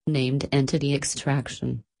named entity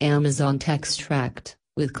extraction, Amazon Textract,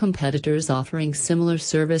 with competitors offering similar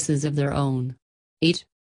services of their own. Each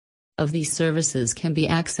of these services can be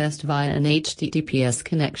accessed via an HTTPS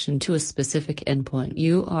connection to a specific endpoint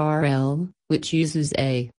URL, which uses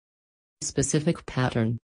a specific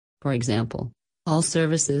pattern. For example, all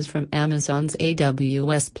services from Amazon's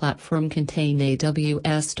AWS platform contain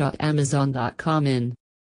aws.amazon.com in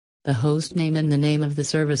the host name and the name of the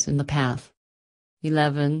service in the path.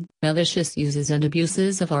 11. Malicious uses and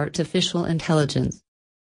abuses of artificial intelligence.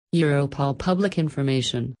 Europol public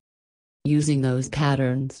information. Using those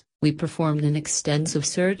patterns, we performed an extensive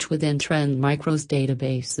search within Trend Micro's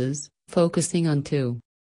databases, focusing on 2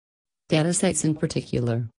 datasets in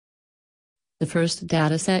particular. The first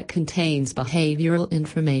dataset contains behavioral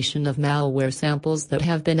information of malware samples that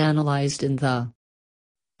have been analyzed in the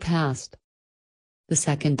past. The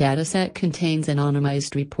second dataset contains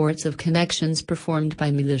anonymized reports of connections performed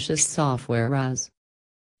by malicious software as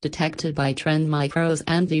detected by Trend Micro's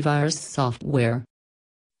antivirus software.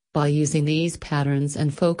 By using these patterns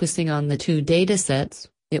and focusing on the 2 datasets,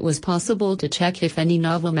 it was possible to check if any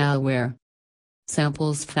novel malware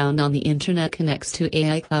samples found on the internet connects to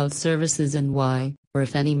AI cloud services and why, or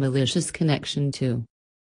if any malicious connection to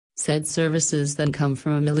said services that come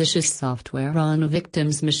from a malicious software on a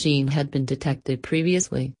victim's machine had been detected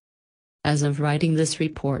previously. As of writing this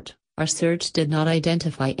report, our search did not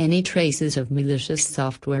identify any traces of malicious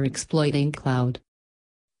software exploiting cloud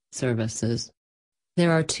services.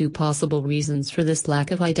 There are 2 possible reasons for this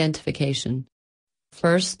lack of identification.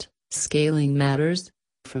 First, scaling matters.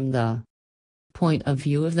 From the point of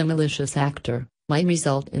view of the malicious actor, might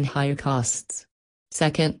result in higher costs.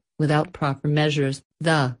 Second, without proper measures,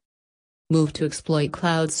 the move to exploit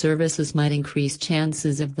cloud services might increase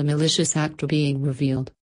chances of the malicious actor being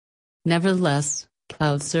revealed. Nevertheless,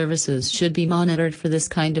 cloud services should be monitored for this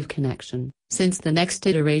kind of connection, since the next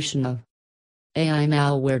iteration of AI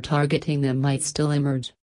malware targeting them might still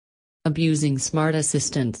emerge. Abusing smart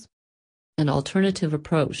assistants. An alternative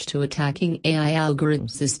approach to attacking AI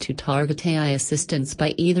algorithms is to target AI assistants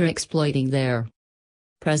by either exploiting their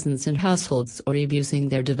presence in households or abusing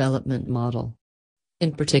their development model.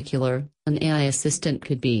 In particular, an AI assistant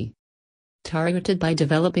could be targeted by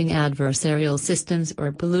developing adversarial systems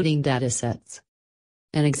or polluting datasets.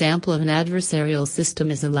 An example of an adversarial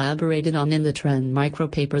system is elaborated on in the Trend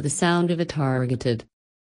micropaper The Sound of a Targeted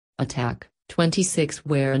Attack, 26,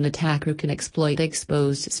 where an attacker can exploit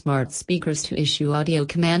exposed smart speakers to issue audio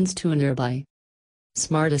commands to a nearby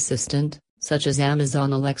smart assistant, such as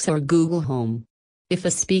Amazon Alexa or Google Home. If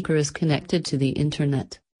a speaker is connected to the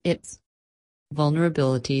internet, its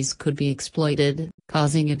vulnerabilities could be exploited,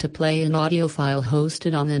 causing it to play an audio file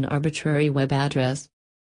hosted on an arbitrary web address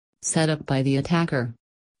set up by the attacker.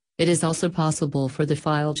 It is also possible for the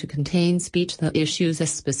file to contain speech that issues a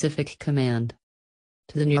specific command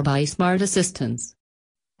to the nearby smart assistants.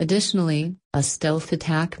 Additionally, a stealth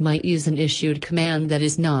attack might use an issued command that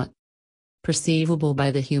is not perceivable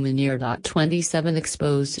by the human ear. 27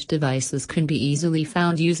 Exposed devices can be easily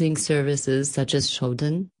found using services such as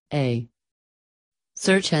Shodan, a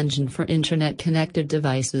search engine for internet-connected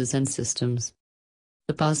devices and systems.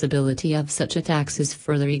 The possibility of such attacks is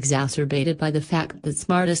further exacerbated by the fact that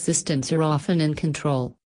smart assistants are often in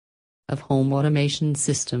control of home automation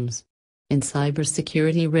systems. In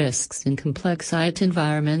cybersecurity risks in complex IT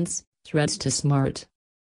environments, threats to smart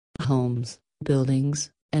homes,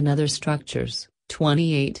 buildings, and other structures.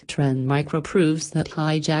 28 Trend Micro proves that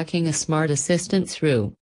hijacking a smart assistant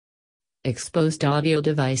through exposed audio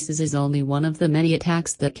devices is only one of the many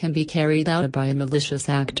attacks that can be carried out by a malicious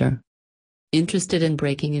actor interested in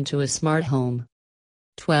breaking into a smart home.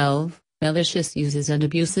 12 Malicious uses and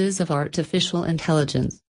abuses of artificial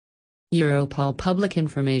intelligence. Europol public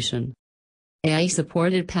information.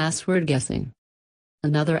 AI-supported password guessing.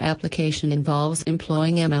 Another application involves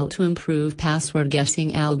employing ML to improve password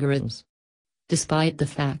guessing algorithms. Despite the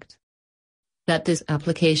fact that this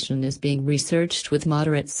application is being researched with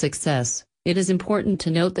moderate success, it is important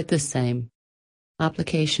to note that the same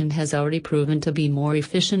application has already proven to be more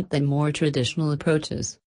efficient than more traditional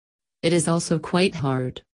approaches. It is also quite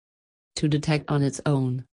hard to detect on its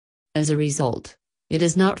own. As a result, it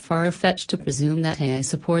is not far-fetched to presume that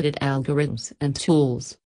AI-supported algorithms and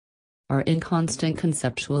tools are in constant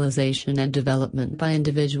conceptualization and development by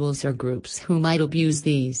individuals or groups who might abuse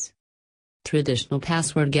these traditional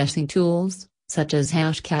password guessing tools, such as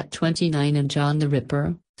Hashcat29 and John the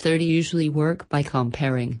Ripper. 30 usually work by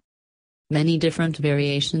comparing many different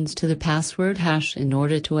variations to the password hash in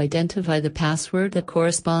order to identify the password that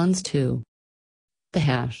corresponds to the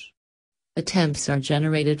hash. Attempts are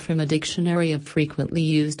generated from a dictionary of frequently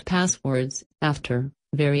used passwords. After,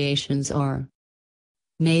 variations are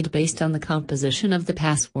made based on the composition of the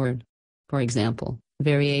password. For example,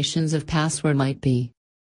 variations of password might be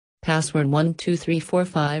password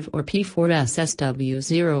 12345 or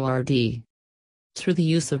P4SSW0RD. Through the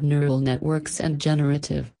use of neural networks and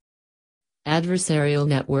generative adversarial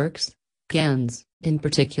networks, GANs, in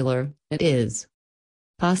particular, it is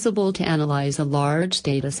possible to analyze a large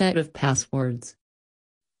dataset of passwords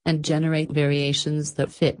and generate variations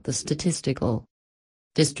that fit the statistical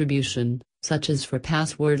distribution, such as for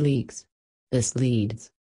password leaks. This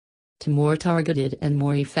leads to more targeted and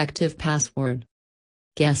more effective password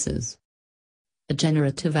guesses. A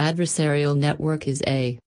generative adversarial network is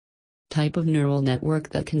a type of neural network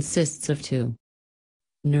that consists of two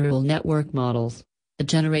neural network models, a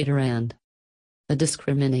generator and a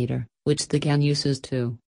discriminator, which the GAN uses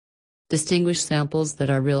to distinguish samples that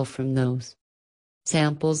are real from those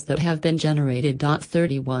samples that have been generated.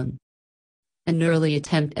 31. An early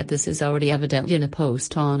attempt at this is already evident in a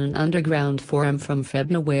post on an underground forum from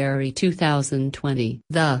February 2020.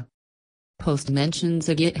 The post mentions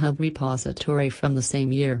a GitHub repository from the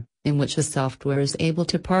same year, in which the software is able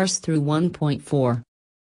to parse through 1.4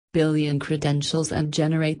 billion credentials and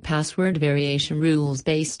generate password variation rules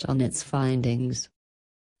based on its findings.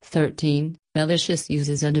 13. Malicious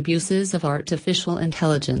uses and abuses of artificial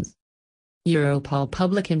intelligence. Europol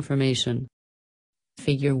public information.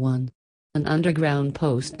 Figure 1. An underground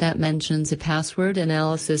post that mentions a password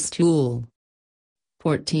analysis tool.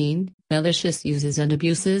 14. Malicious uses and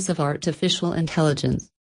abuses of artificial intelligence.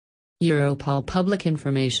 Europol public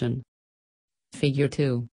information. Figure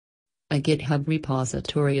 2. A GitHub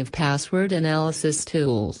repository of password analysis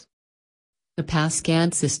tools. The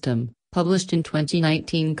PassScan system, published in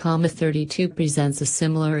 2019-32, presents a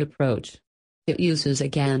similar approach. It uses a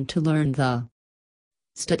GAN to learn the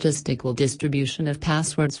statistical distribution of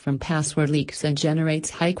passwords from password leaks and generates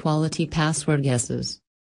high-quality password guesses.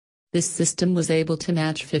 This system was able to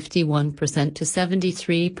match 51% to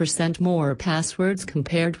 73% more passwords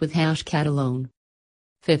compared with Hashcat alone.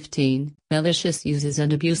 15. Malicious uses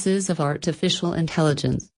and abuses of artificial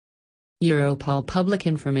intelligence. Europol public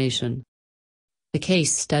information. The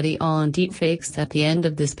case study on deepfakes at the end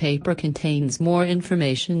of this paper contains more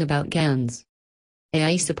information about GANs.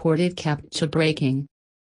 AI-supported CAPTCHA breaking.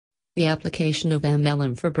 The application of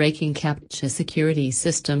MLM for breaking CAPTCHA security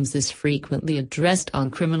systems is frequently addressed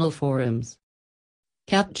on criminal forums.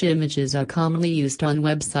 CAPTCHA images are commonly used on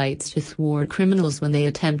websites to thwart criminals when they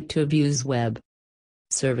attempt to abuse web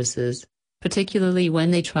services, particularly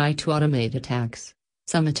when they try to automate attacks.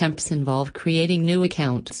 Some attempts involve creating new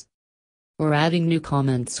accounts or adding new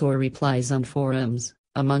comments or replies on forums,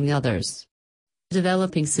 among others.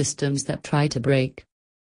 Developing systems that try to break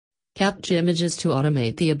CAPTCHA images to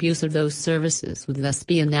automate the abuse of those services would thus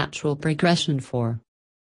be a natural progression for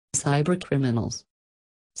cybercriminals.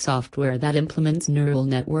 Software that implements neural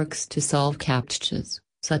networks to solve CAPTCHAs,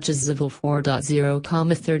 such as Zivil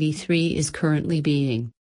 4.0,33, is currently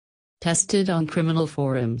being tested on criminal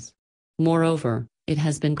forums. Moreover, it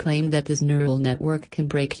has been claimed that this neural network can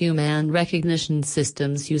break human recognition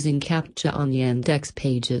systems using CAPTCHA on the index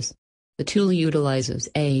pages. The tool utilizes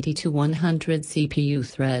 80 to 100 CPU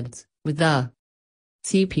threads, with the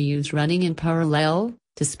CPUs running in parallel,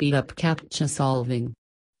 to speed up CAPTCHA solving.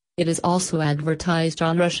 It is also advertised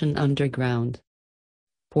on Russian underground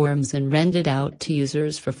forums and rented out to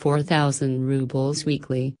users for 4,000 rubles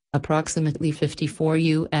weekly, approximately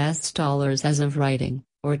 $54 as of writing,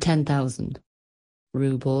 or 10,000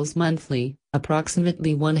 rubles monthly,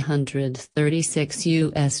 approximately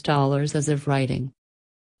 $136 as of writing.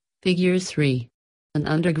 Figure 3. An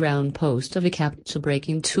underground post of a CAPTCHA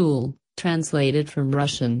breaking tool, translated from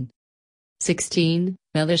Russian. 16.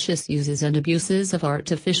 Malicious uses and abuses of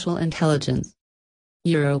artificial intelligence.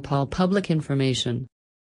 Europol public information.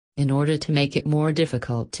 In order to make it more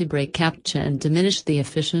difficult to break CAPTCHA and diminish the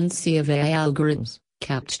efficiency of AI algorithms,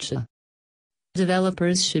 CAPTCHA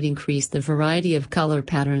developers should increase the variety of color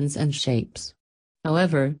patterns and shapes.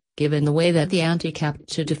 However, given the way that the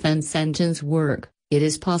anti-CAPTCHA defense engines work, it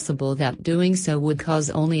is possible that doing so would cause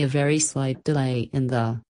only a very slight delay in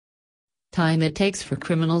the time it takes for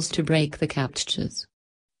criminals to break the CAPTCHAs.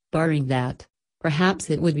 Barring that, perhaps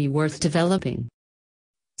it would be worth developing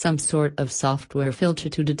some sort of software filter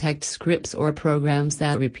to detect scripts or programs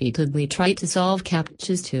that repeatedly try to solve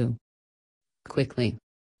CAPTCHAs too quickly.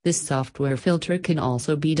 This software filter can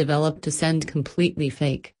also be developed to send completely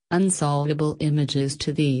fake, unsolvable images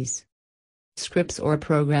to these scripts or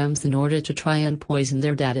programs in order to try and poison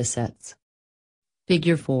their datasets.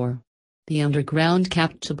 Figure 4. The underground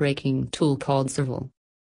CAPTCHA breaking tool called Zivil.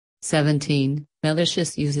 17.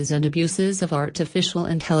 Malicious uses and abuses of artificial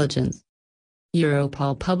intelligence.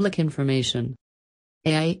 Europol public information.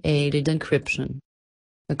 AI-aided encryption.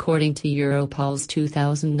 According to Europol's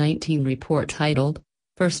 2019 report titled,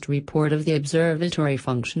 First Report of the Observatory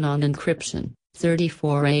Function on Encryption,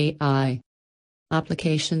 34 AI.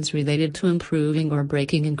 Applications related to improving or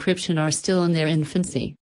breaking encryption are still in their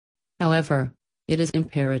infancy. However, it is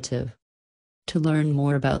imperative to learn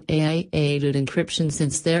more about AI-aided encryption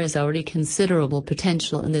since there is already considerable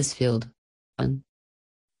potential in this field. An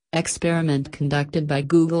experiment conducted by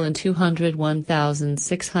Google in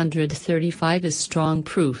 201,635 is strong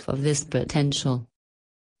proof of this potential.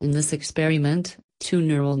 In this experiment, two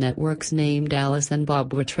neural networks named Alice and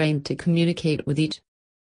Bob were trained to communicate with each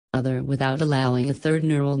other without allowing a third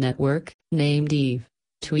neural network, named Eve,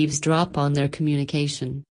 to eavesdrop on their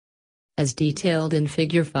communication. As detailed in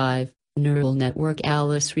Figure 5, neural network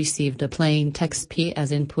Alice received a plain text P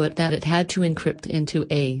as input that it had to encrypt into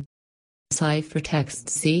a ciphertext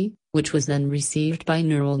C, which was then received by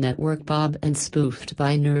neural network Bob and spoofed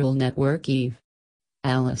by neural network Eve.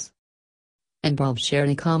 Alice and Bob shared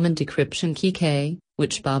a common decryption key K,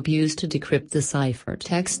 which Bob used to decrypt the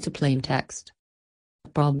ciphertext to plain text.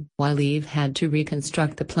 Bob, while Eve had to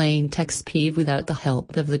reconstruct the plain text P without the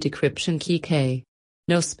help of the decryption key K.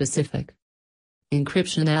 No specific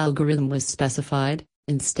encryption algorithm was specified.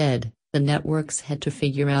 Instead, the networks had to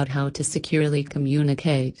figure out how to securely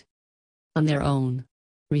communicate on their own.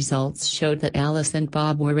 Results showed that Alice and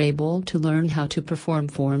Bob were able to learn how to perform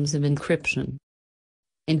forms of encryption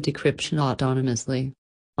and decryption autonomously.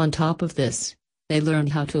 On top of this, they learned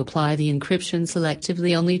how to apply the encryption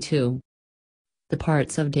selectively only to the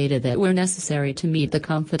parts of data that were necessary to meet the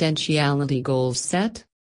confidentiality goals set.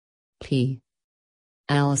 P.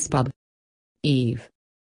 Alice Bob. Eve.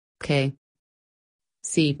 K.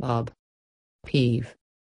 C. Bob. Peeve.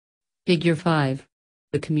 Figure 5.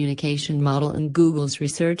 The communication model in Google's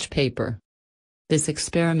research paper. This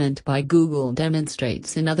experiment by Google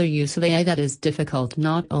demonstrates another use of AI that is difficult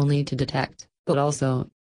not only to detect, but also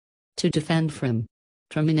to defend from.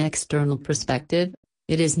 From an external perspective,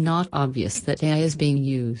 it is not obvious that AI is being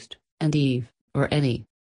used, and Eve, or any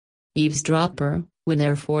eavesdropper, would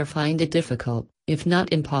therefore find it difficult, if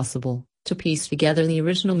not impossible, to piece together the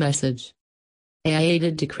original message.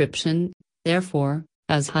 AI-aided decryption, therefore,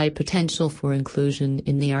 has high potential for inclusion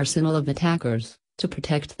in the arsenal of attackers, to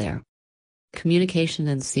protect their communication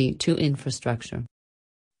and C2 infrastructure.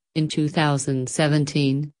 In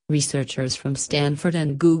 2017, researchers from Stanford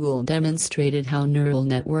and Google demonstrated how neural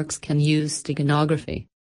networks can use steganography.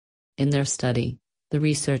 In their study, the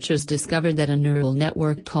researchers discovered that a neural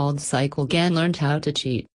network called CycleGAN learned how to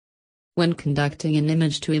cheat when conducting an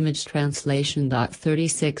image-to-image translation.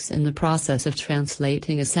 36 In the process of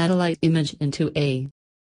translating a satellite image into a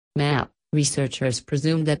map, researchers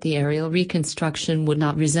presumed that the aerial reconstruction would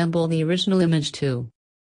not resemble the original image.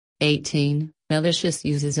 18. Malicious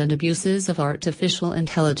uses and abuses of artificial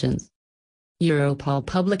intelligence. Europol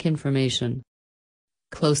public information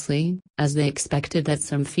closely, as they expected that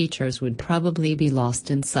some features would probably be lost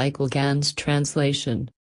in CycleGAN's translation.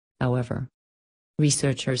 However,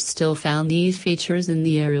 researchers still found these features in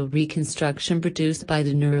the aerial reconstruction produced by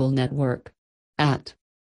the neural network. At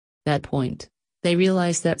that point, they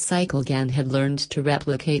realized that CycleGAN had learned to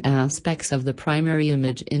replicate aspects of the primary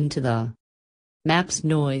image into the map's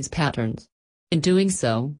noise patterns. In doing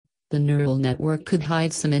so, the neural network could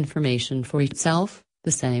hide some information for itself,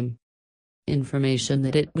 the same information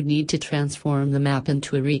that it would need to transform the map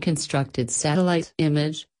into a reconstructed satellite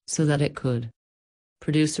image, so that it could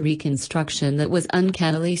produce a reconstruction that was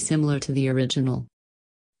uncannily similar to the original.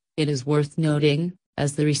 It is worth noting,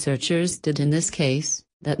 as the researchers did in this case,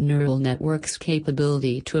 that neural networks'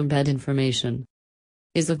 capability to embed information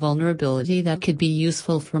is a vulnerability that could be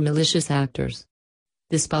useful for malicious actors.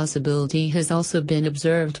 This possibility has also been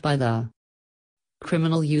observed by the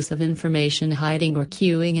Criminal Use of Information Hiding or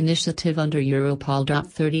Queuing initiative under Europol.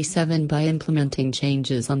 37 By implementing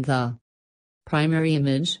changes on the primary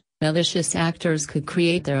image, malicious actors could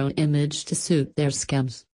create their own image to suit their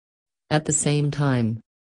schemes. At the same time,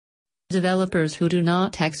 developers who do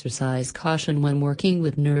not exercise caution when working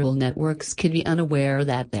with neural networks could be unaware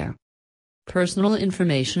that their personal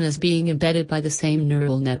information is being embedded by the same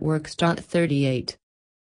neural networks. 38.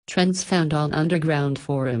 Trends found on underground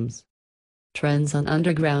forums. Trends on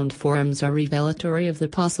underground forums are revelatory of the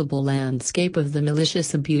possible landscape of the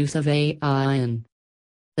malicious abuse of AI in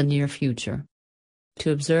the near future.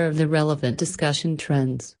 To observe the relevant discussion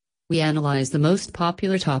trends, we analyze the most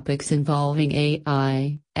popular topics involving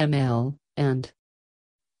AI, ML, and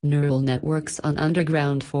neural networks on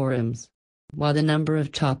underground forums. While the number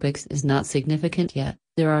of topics is not significant yet,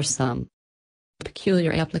 there are some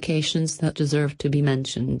peculiar applications that deserve to be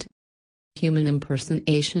mentioned. Human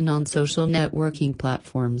impersonation on social networking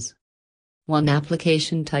platforms. One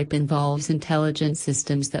application type involves intelligent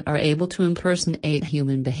systems that are able to impersonate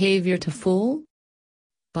human behavior to fool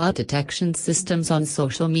bot detection systems on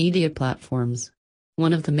social media platforms.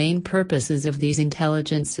 One of the main purposes of these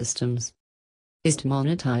intelligent systems is to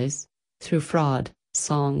monetize, through fraud,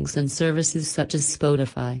 songs and services such as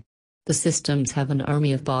Spotify. The systems have an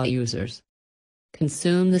army of bot users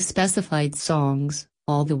consume the specified songs,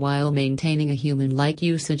 all the while maintaining a human-like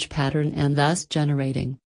usage pattern and thus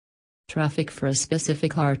generating traffic for a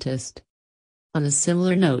specific artist. On a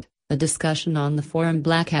similar note, a discussion on the forum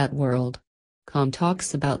blackhatworld.com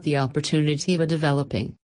talks about the opportunity of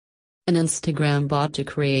developing an Instagram bot to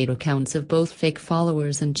create accounts of both fake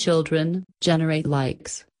followers and children, generate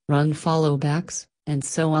likes, run followbacks, and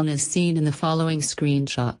so on, as seen in the following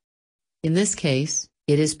screenshot. In this case,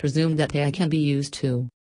 it is presumed that AI can be used to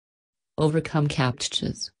overcome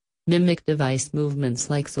CAPTCHAs, mimic device movements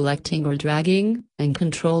like selecting or dragging, and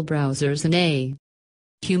control browsers in a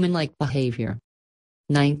human-like behavior.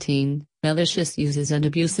 19. Malicious uses and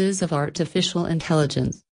abuses of artificial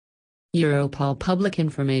intelligence. Europol public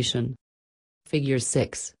information. Figure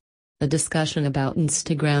 6. A discussion about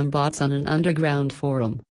Instagram bots on an underground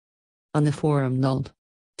forum. On the forum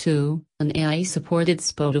null.2, an AI-supported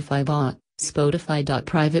Spotify bot,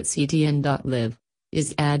 Spotify.privatecdn.live,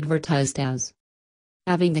 is advertised as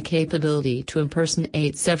having the capability to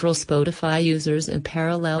impersonate several Spotify users in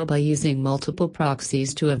parallel by using multiple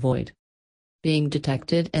proxies to avoid being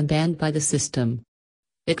detected and banned by the system.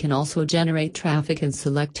 It can also generate traffic and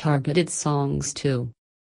select targeted songs to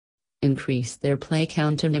increase their play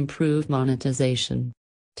count and improve monetization.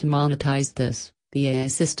 To monetize this, the AI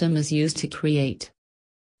system is used to create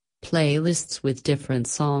playlists with different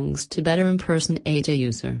songs to better impersonate a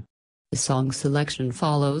user. The song selection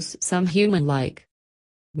follows some human-like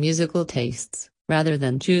musical tastes, rather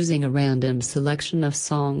than choosing a random selection of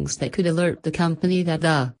songs that could alert the company that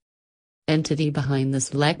the entity behind the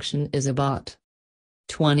selection is a bot.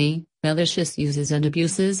 20. Malicious uses and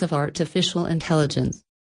abuses of artificial intelligence.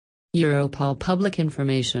 Europol public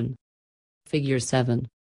information. Figure 7.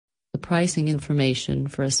 The pricing information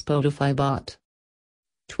for a Spotify bot.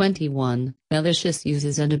 21. Malicious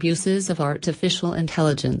uses and abuses of artificial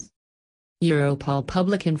intelligence. Europol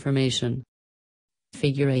public information.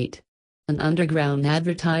 Figure 8. An underground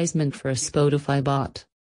advertisement for a Spotify bot.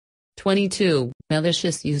 22.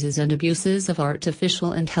 Malicious uses and abuses of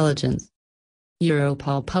artificial intelligence.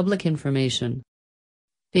 Europol public information.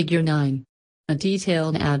 Figure 9. A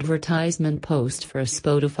detailed advertisement post for a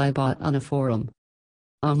Spotify bot on a forum.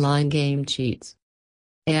 Online game cheats.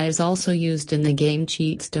 AI is also used in the game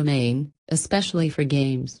cheats domain, especially for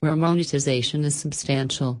games where monetization is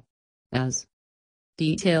substantial. As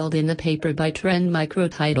detailed in the paper by Trend Micro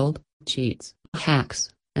titled, Cheats,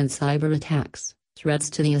 Hacks, and Cyber Attacks, Threats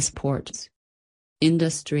to the Esports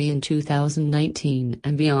Industry in 2019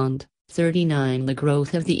 and Beyond. 39. The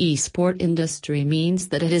growth of the esport industry means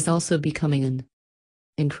that it is also becoming an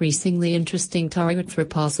increasingly interesting target for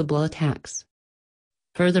possible attacks.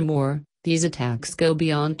 Furthermore, these attacks go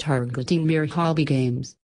beyond targeting mere hobby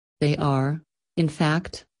games. They are, in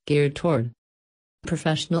fact, geared toward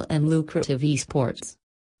professional and lucrative esports.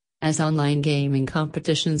 As online gaming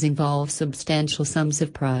competitions involve substantial sums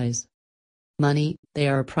of prize money, they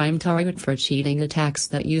are a prime target for cheating attacks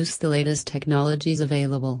that use the latest technologies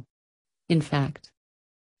available. In fact,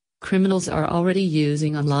 criminals are already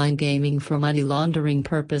using online gaming for money laundering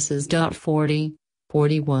purposes. 40,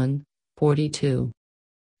 41, 42.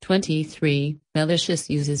 23. Malicious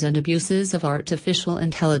uses and abuses of artificial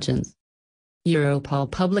intelligence. Europol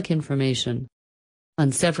public information.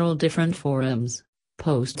 On several different forums,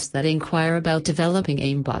 posts that inquire about developing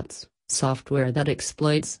aimbots, software that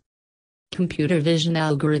exploits computer vision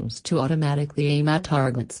algorithms to automatically aim at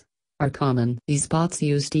targets, are common. These bots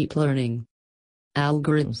use deep learning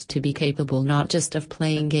algorithms to be capable not just of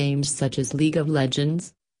playing games such as League of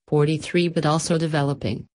Legends, 43, but also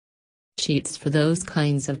developing cheats for those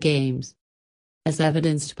kinds of games. As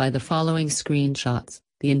evidenced by the following screenshots,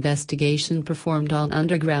 the investigation performed on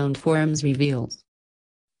underground forums reveals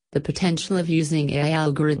the potential of using AI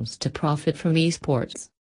algorithms to profit from esports.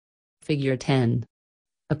 Figure 10.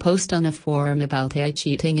 A post on a forum about AI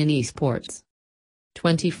cheating in esports.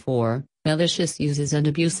 24. Malicious uses and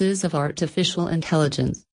abuses of artificial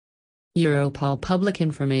intelligence. Europol public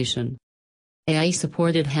information.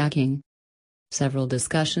 AI-supported hacking. Several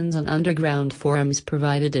discussions on underground forums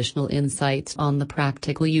provide additional insights on the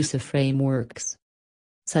practical use of frameworks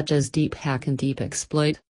such as Deephack and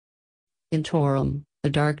Deepexploit. In Torum, a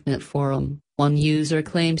darknet forum, one user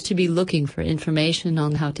claims to be looking for information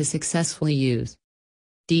on how to successfully use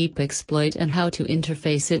Deepexploit and how to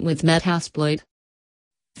interface it with Metasploit.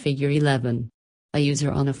 Figure 11. A user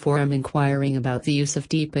on a forum inquiring about the use of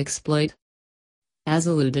Deepexploit. As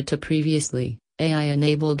alluded to previously,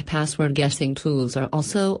 AI-enabled password guessing tools are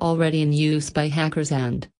also already in use by hackers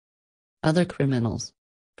and other criminals.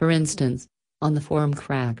 For instance, on the forum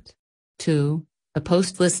Cracked 2, a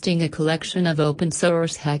post listing a collection of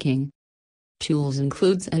open-source hacking tools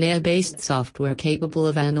includes an AI-based software capable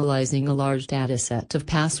of analyzing a large dataset of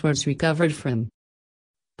passwords recovered from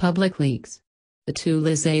public leaks. The tool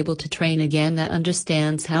is able to train again that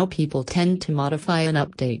understands how people tend to modify and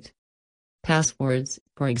update passwords,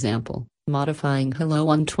 for example, modifying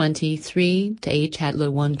hello123 to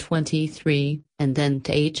hrlo123, and then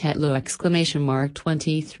to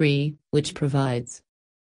hrlo!23, which provides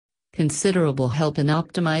considerable help in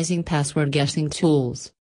optimizing password guessing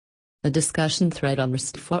tools. A discussion thread on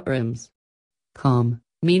forums.com,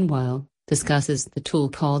 meanwhile, discusses the tool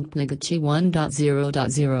called Pnagachi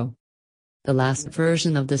 1.0.0. The last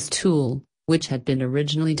version of this tool, which had been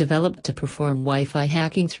originally developed to perform Wi-Fi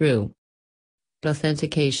hacking through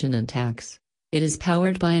authentication attacks. It is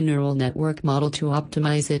powered by a neural network model to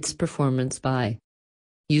optimize its performance by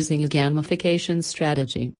using a gamification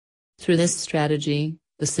strategy. Through this strategy,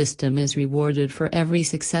 the system is rewarded for every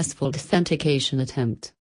successful authentication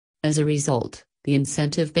attempt. As a result, the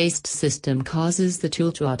incentive-based system causes the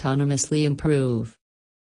tool to autonomously improve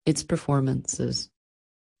its performances.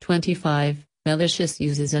 25. malicious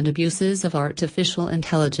uses and abuses of artificial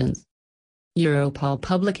intelligence. Europol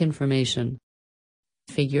public information.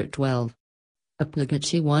 Figure 12.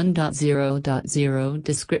 Obligatory 1.0.0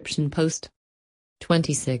 description post.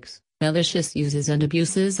 26. Malicious uses and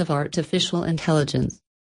abuses of artificial intelligence.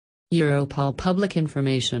 Europol public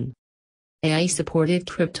information. AI-supported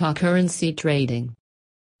cryptocurrency trading.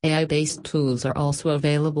 AI-based tools are also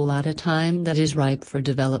available at a time that is ripe for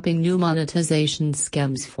developing new monetization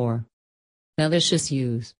schemes for malicious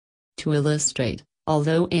use. To illustrate,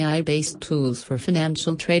 although AI-based tools for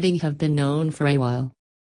financial trading have been known for a while,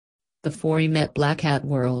 the Foremet Black Hat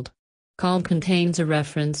World com contains a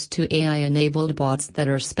reference to AI-enabled bots that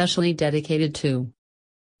are specially dedicated to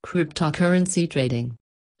cryptocurrency trading.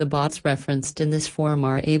 The bots referenced in this forum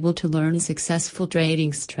are able to learn successful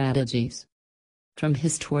trading strategies from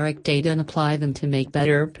historic data and apply them to make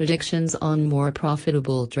better predictions on more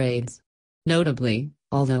profitable trades. Notably,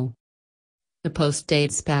 although the post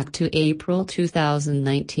dates back to April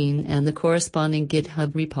 2019 and the corresponding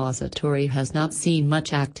GitHub repository has not seen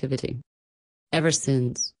much activity ever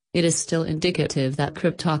since, it is still indicative that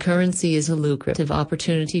cryptocurrency is a lucrative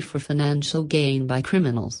opportunity for financial gain by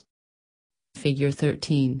criminals. Figure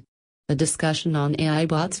 13. A discussion on AI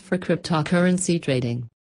bots for cryptocurrency trading.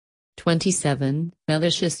 27.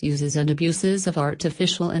 Malicious uses and abuses of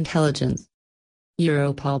artificial intelligence.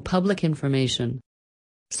 Europol public information.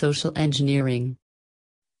 Social engineering.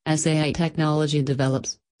 As AI technology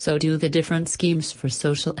develops, so do the different schemes for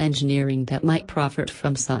social engineering that might profit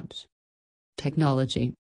from such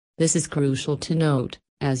technology. This is crucial to note,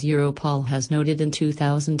 as Europol has noted in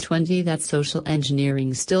 2020 that social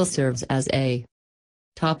engineering still serves as a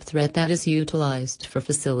top threat that is utilized for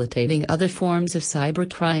facilitating other forms of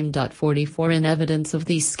cybercrime. 44 In evidence of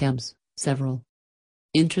these scams, several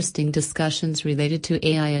interesting discussions related to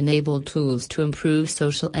AI-enabled tools to improve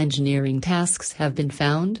social engineering tasks have been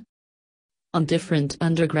found on different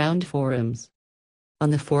underground forums.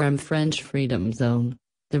 On the forum French Freedom Zone,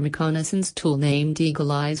 the reconnaissance tool named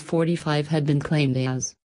Eagle Eyes 45 had been claimed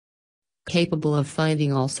as capable of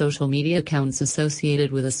finding all social media accounts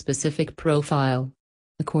associated with a specific profile.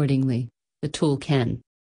 Accordingly, the tool can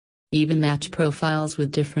even match profiles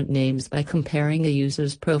with different names by comparing a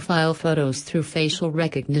user's profile photos through facial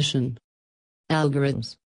recognition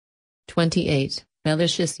algorithms. 28.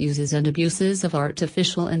 Malicious uses and abuses of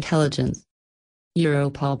artificial intelligence.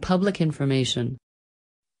 Europol public information.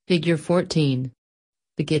 Figure 14.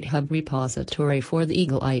 The GitHub repository for the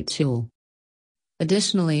Eagle Eye tool.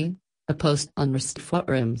 Additionally, a post on Rust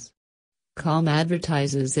forums com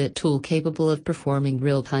advertises a tool capable of performing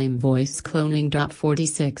real-time voice cloning.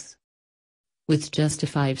 46. With just a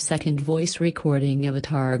 5-second voice recording of a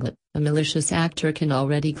target, a malicious actor can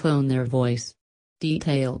already clone their voice.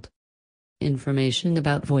 Detailed information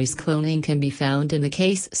about voice cloning can be found in the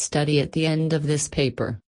case study at the end of this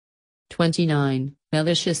paper. 29.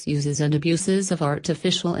 Malicious uses and abuses of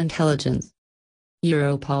artificial intelligence.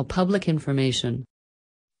 Europol public information.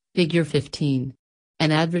 Figure 15.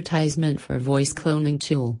 An advertisement for voice cloning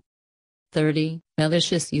tool. 30.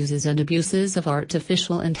 Malicious uses and abuses of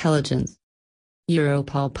artificial intelligence.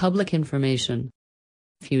 Europol public information.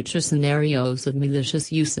 Future scenarios of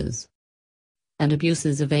malicious uses and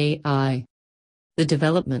abuses of AI. The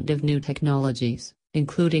development of new technologies,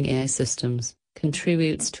 including AI systems,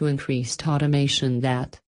 contributes to increased automation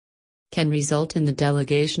that can result in the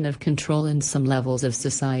delegation of control in some levels of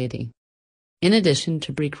society. In addition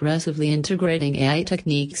to progressively integrating AI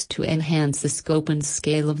techniques to enhance the scope and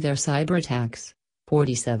scale of their cyber attacks.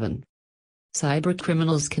 47.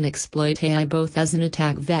 Cybercriminals can exploit AI both as an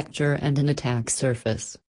attack vector and an attack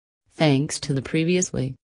surface. Thanks to the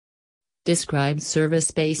previously described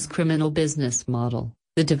service-based criminal business model,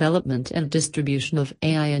 the development and distribution of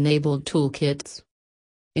AI-enabled toolkits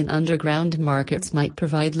in underground markets might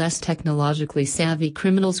provide less technologically savvy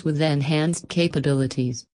criminals with enhanced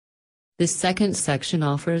capabilities. This second section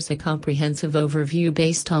offers a comprehensive overview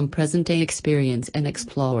based on present-day experience and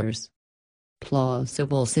explores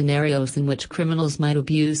plausible scenarios in which criminals might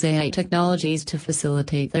abuse AI technologies to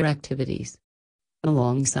facilitate their activities.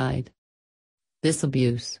 Alongside this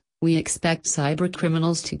abuse, we expect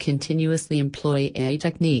cybercriminals to continuously employ AI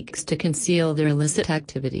techniques to conceal their illicit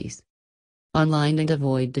activities online and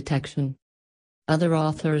avoid detection. Other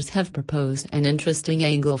authors have proposed an interesting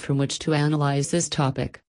angle from which to analyze this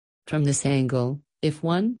topic. From this angle, if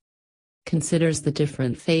one considers the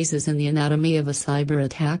different phases in the anatomy of a cyber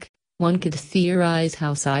attack, one could theorize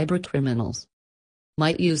how cybercriminals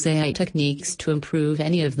might use AI techniques to improve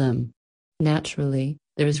any of them. Naturally,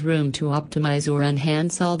 there is room to optimize or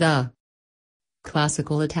enhance all the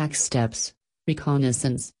classical attack steps: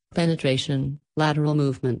 reconnaissance, penetration, lateral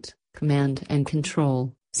movement, command and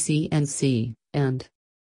control, CNC, and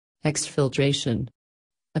exfiltration.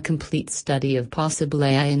 A complete study of possible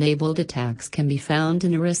AI-enabled attacks can be found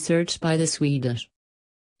in a research by the Swedish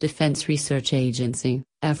Defense Research Agency,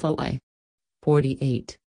 FOI.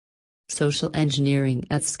 48. Social engineering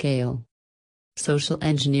at scale. Social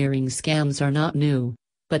engineering scams are not new,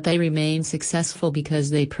 but they remain successful because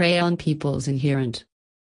they prey on people's inherent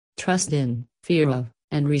trust in, fear of,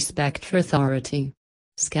 and respect for authority.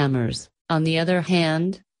 Scammers, on the other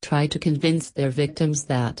hand, try to convince their victims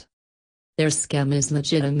that their scam is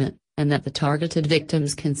legitimate, and that the targeted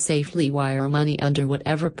victims can safely wire money under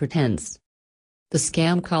whatever pretense the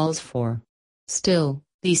scam calls for. Still,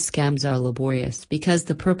 these scams are laborious because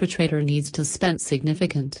the perpetrator needs to spend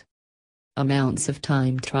significant amounts of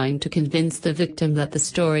time trying to convince the victim that the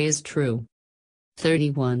story is true.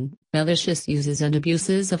 31. Malicious uses and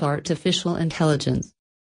abuses of artificial intelligence.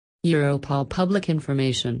 Europol public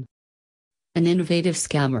information. An innovative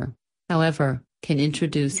scammer, however, can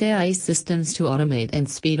introduce AI systems to automate and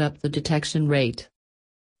speed up the detection rate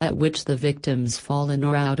at which the victims fall in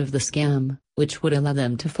or out of the scam, which would allow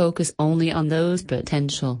them to focus only on those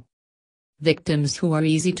potential victims who are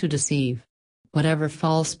easy to deceive. Whatever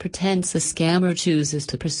false pretense a scammer chooses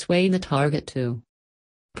to persuade the target to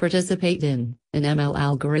participate in, an ML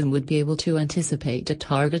algorithm would be able to anticipate a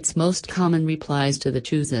target's most common replies to the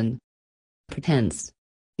chosen pretense.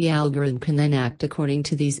 The algorithm can then act according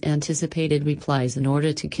to these anticipated replies in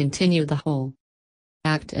order to continue the whole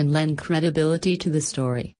act and lend credibility to the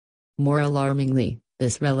story. More alarmingly,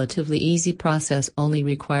 this relatively easy process only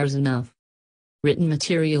requires enough written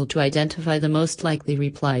material to identify the most likely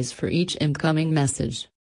replies for each incoming message.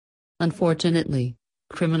 Unfortunately,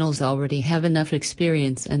 criminals already have enough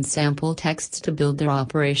experience and sample texts to build their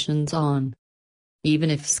operations on. Even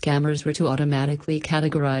if scammers were to automatically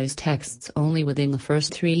categorize texts only within the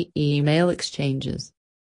first 3 email exchanges,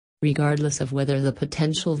 regardless of whether the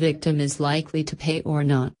potential victim is likely to pay or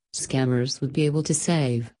not, scammers would be able to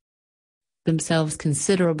save themselves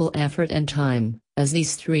considerable effort and time, as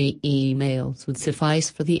these 3 emails would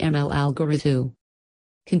suffice for the ML algorithm to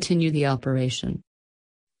continue the operation.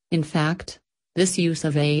 In fact, this use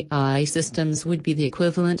of AI systems would be the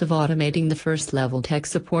equivalent of automating the first-level tech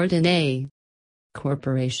support in a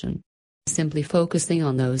corporation. Simply focusing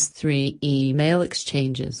on those 3 email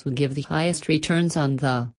exchanges would give the highest returns on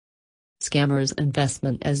the scammer's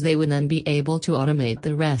investment, as they would then be able to automate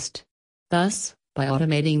the rest. Thus, by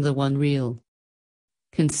automating the one real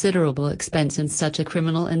considerable expense in such a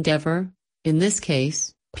criminal endeavor, in this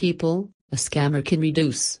case, people, a scammer can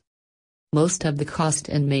reduce most of the cost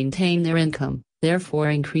and maintain their income, therefore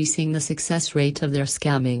increasing the success rate of their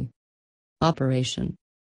scamming operation.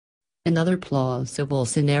 Another plausible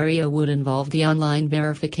scenario would involve the online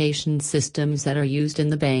verification systems that are used in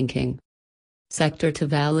the banking sector to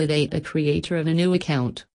validate a creator of a new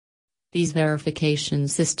account. These verification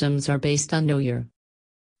systems are based on Know Your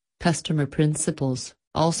Customer principles,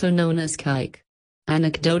 also known as KYC.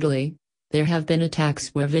 Anecdotally, there have been attacks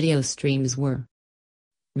where video streams were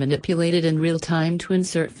manipulated in real time to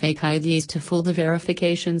insert fake IDs to fool the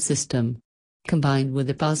verification system, combined with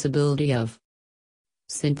the possibility of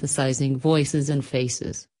synthesizing voices and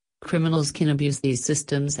faces. Criminals can abuse these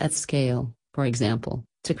systems at scale, for example,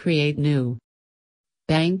 to create new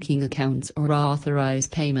banking accounts or authorize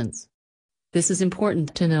payments. This is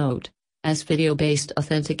important to note, as video-based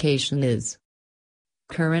authentication is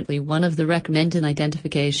currently one of the recommended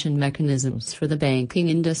identification mechanisms for the banking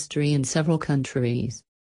industry in several countries.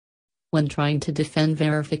 When trying to defend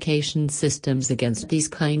verification systems against these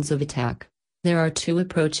kinds of attack, there are 2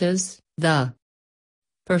 approaches. The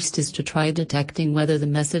first is to try detecting whether the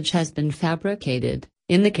message has been fabricated.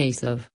 In the case of